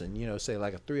person, say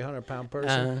like a 300-pound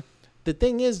person, the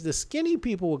thing is the skinny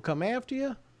people would come after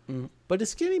you, But the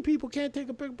skinny people can't take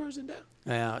a big person down.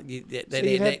 Well,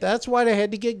 That's why they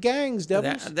had to get gangs,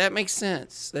 devils. that makes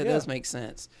sense. That does make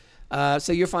sense.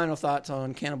 So your final thoughts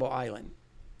on Cannibal Island?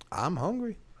 I'm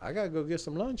hungry. I got to go get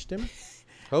some lunch, Timmy.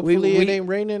 Hopefully it ain't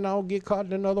raining and I'll get caught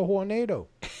in another tornado.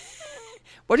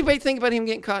 What do you think about him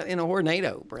getting caught in a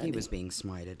tornado, Brandy? He was being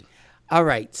smited. All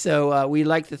right. So we'd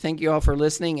like to thank you all for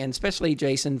listening, and especially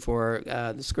Jason for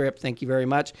the script. Thank you very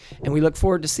much. And we look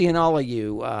forward to seeing all of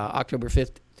you October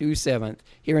 5th through 7th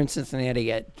here in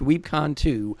Cincinnati at DweepCon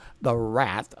 2, The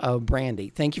Wrath of Brandy.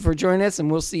 Thank you for joining us, and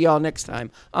we'll see y'all next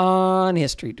time on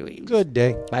History Dweebs. Good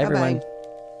day. Bye, everyone.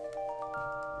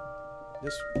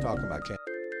 Just talking about candy.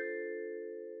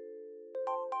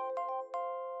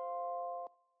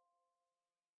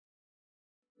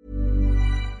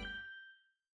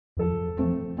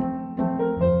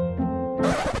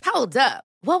 Hold up.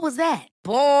 What was that?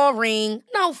 Boring.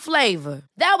 No flavor.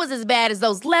 That was as bad as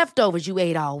those leftovers you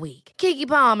ate all week. Keke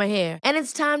Palmer here, and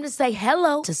it's time to say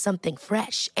hello to something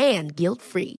fresh and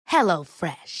guilt-free. Hello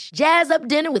Fresh. Jazz up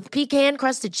dinner with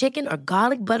pecan-crusted chicken or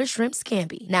garlic butter shrimp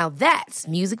scampi. Now that's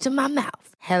music to my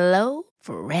mouth. Hello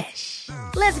Fresh.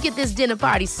 Let's get this dinner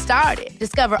party started.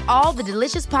 Discover all the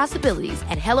delicious possibilities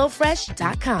at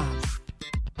HelloFresh.com.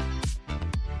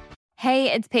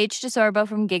 Hey, it's Paige DeSorbo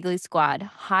from Giggly Squad.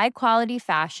 High quality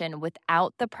fashion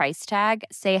without the price tag.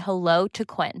 Say hello to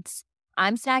Quince.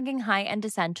 I'm snagging high-end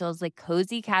essentials like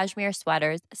cozy cashmere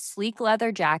sweaters, sleek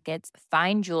leather jackets,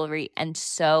 fine jewelry, and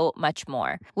so much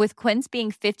more. With Quince being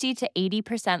 50 to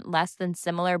 80% less than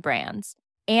similar brands.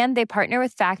 And they partner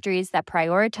with factories that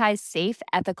prioritize safe,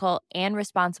 ethical, and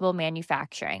responsible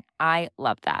manufacturing. I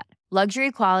love that.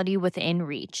 Luxury quality within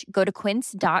reach. Go to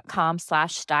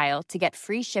quince.com/style to get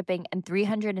free shipping and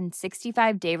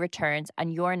 365-day returns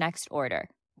on your next order.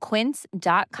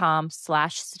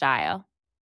 Quince.com/style.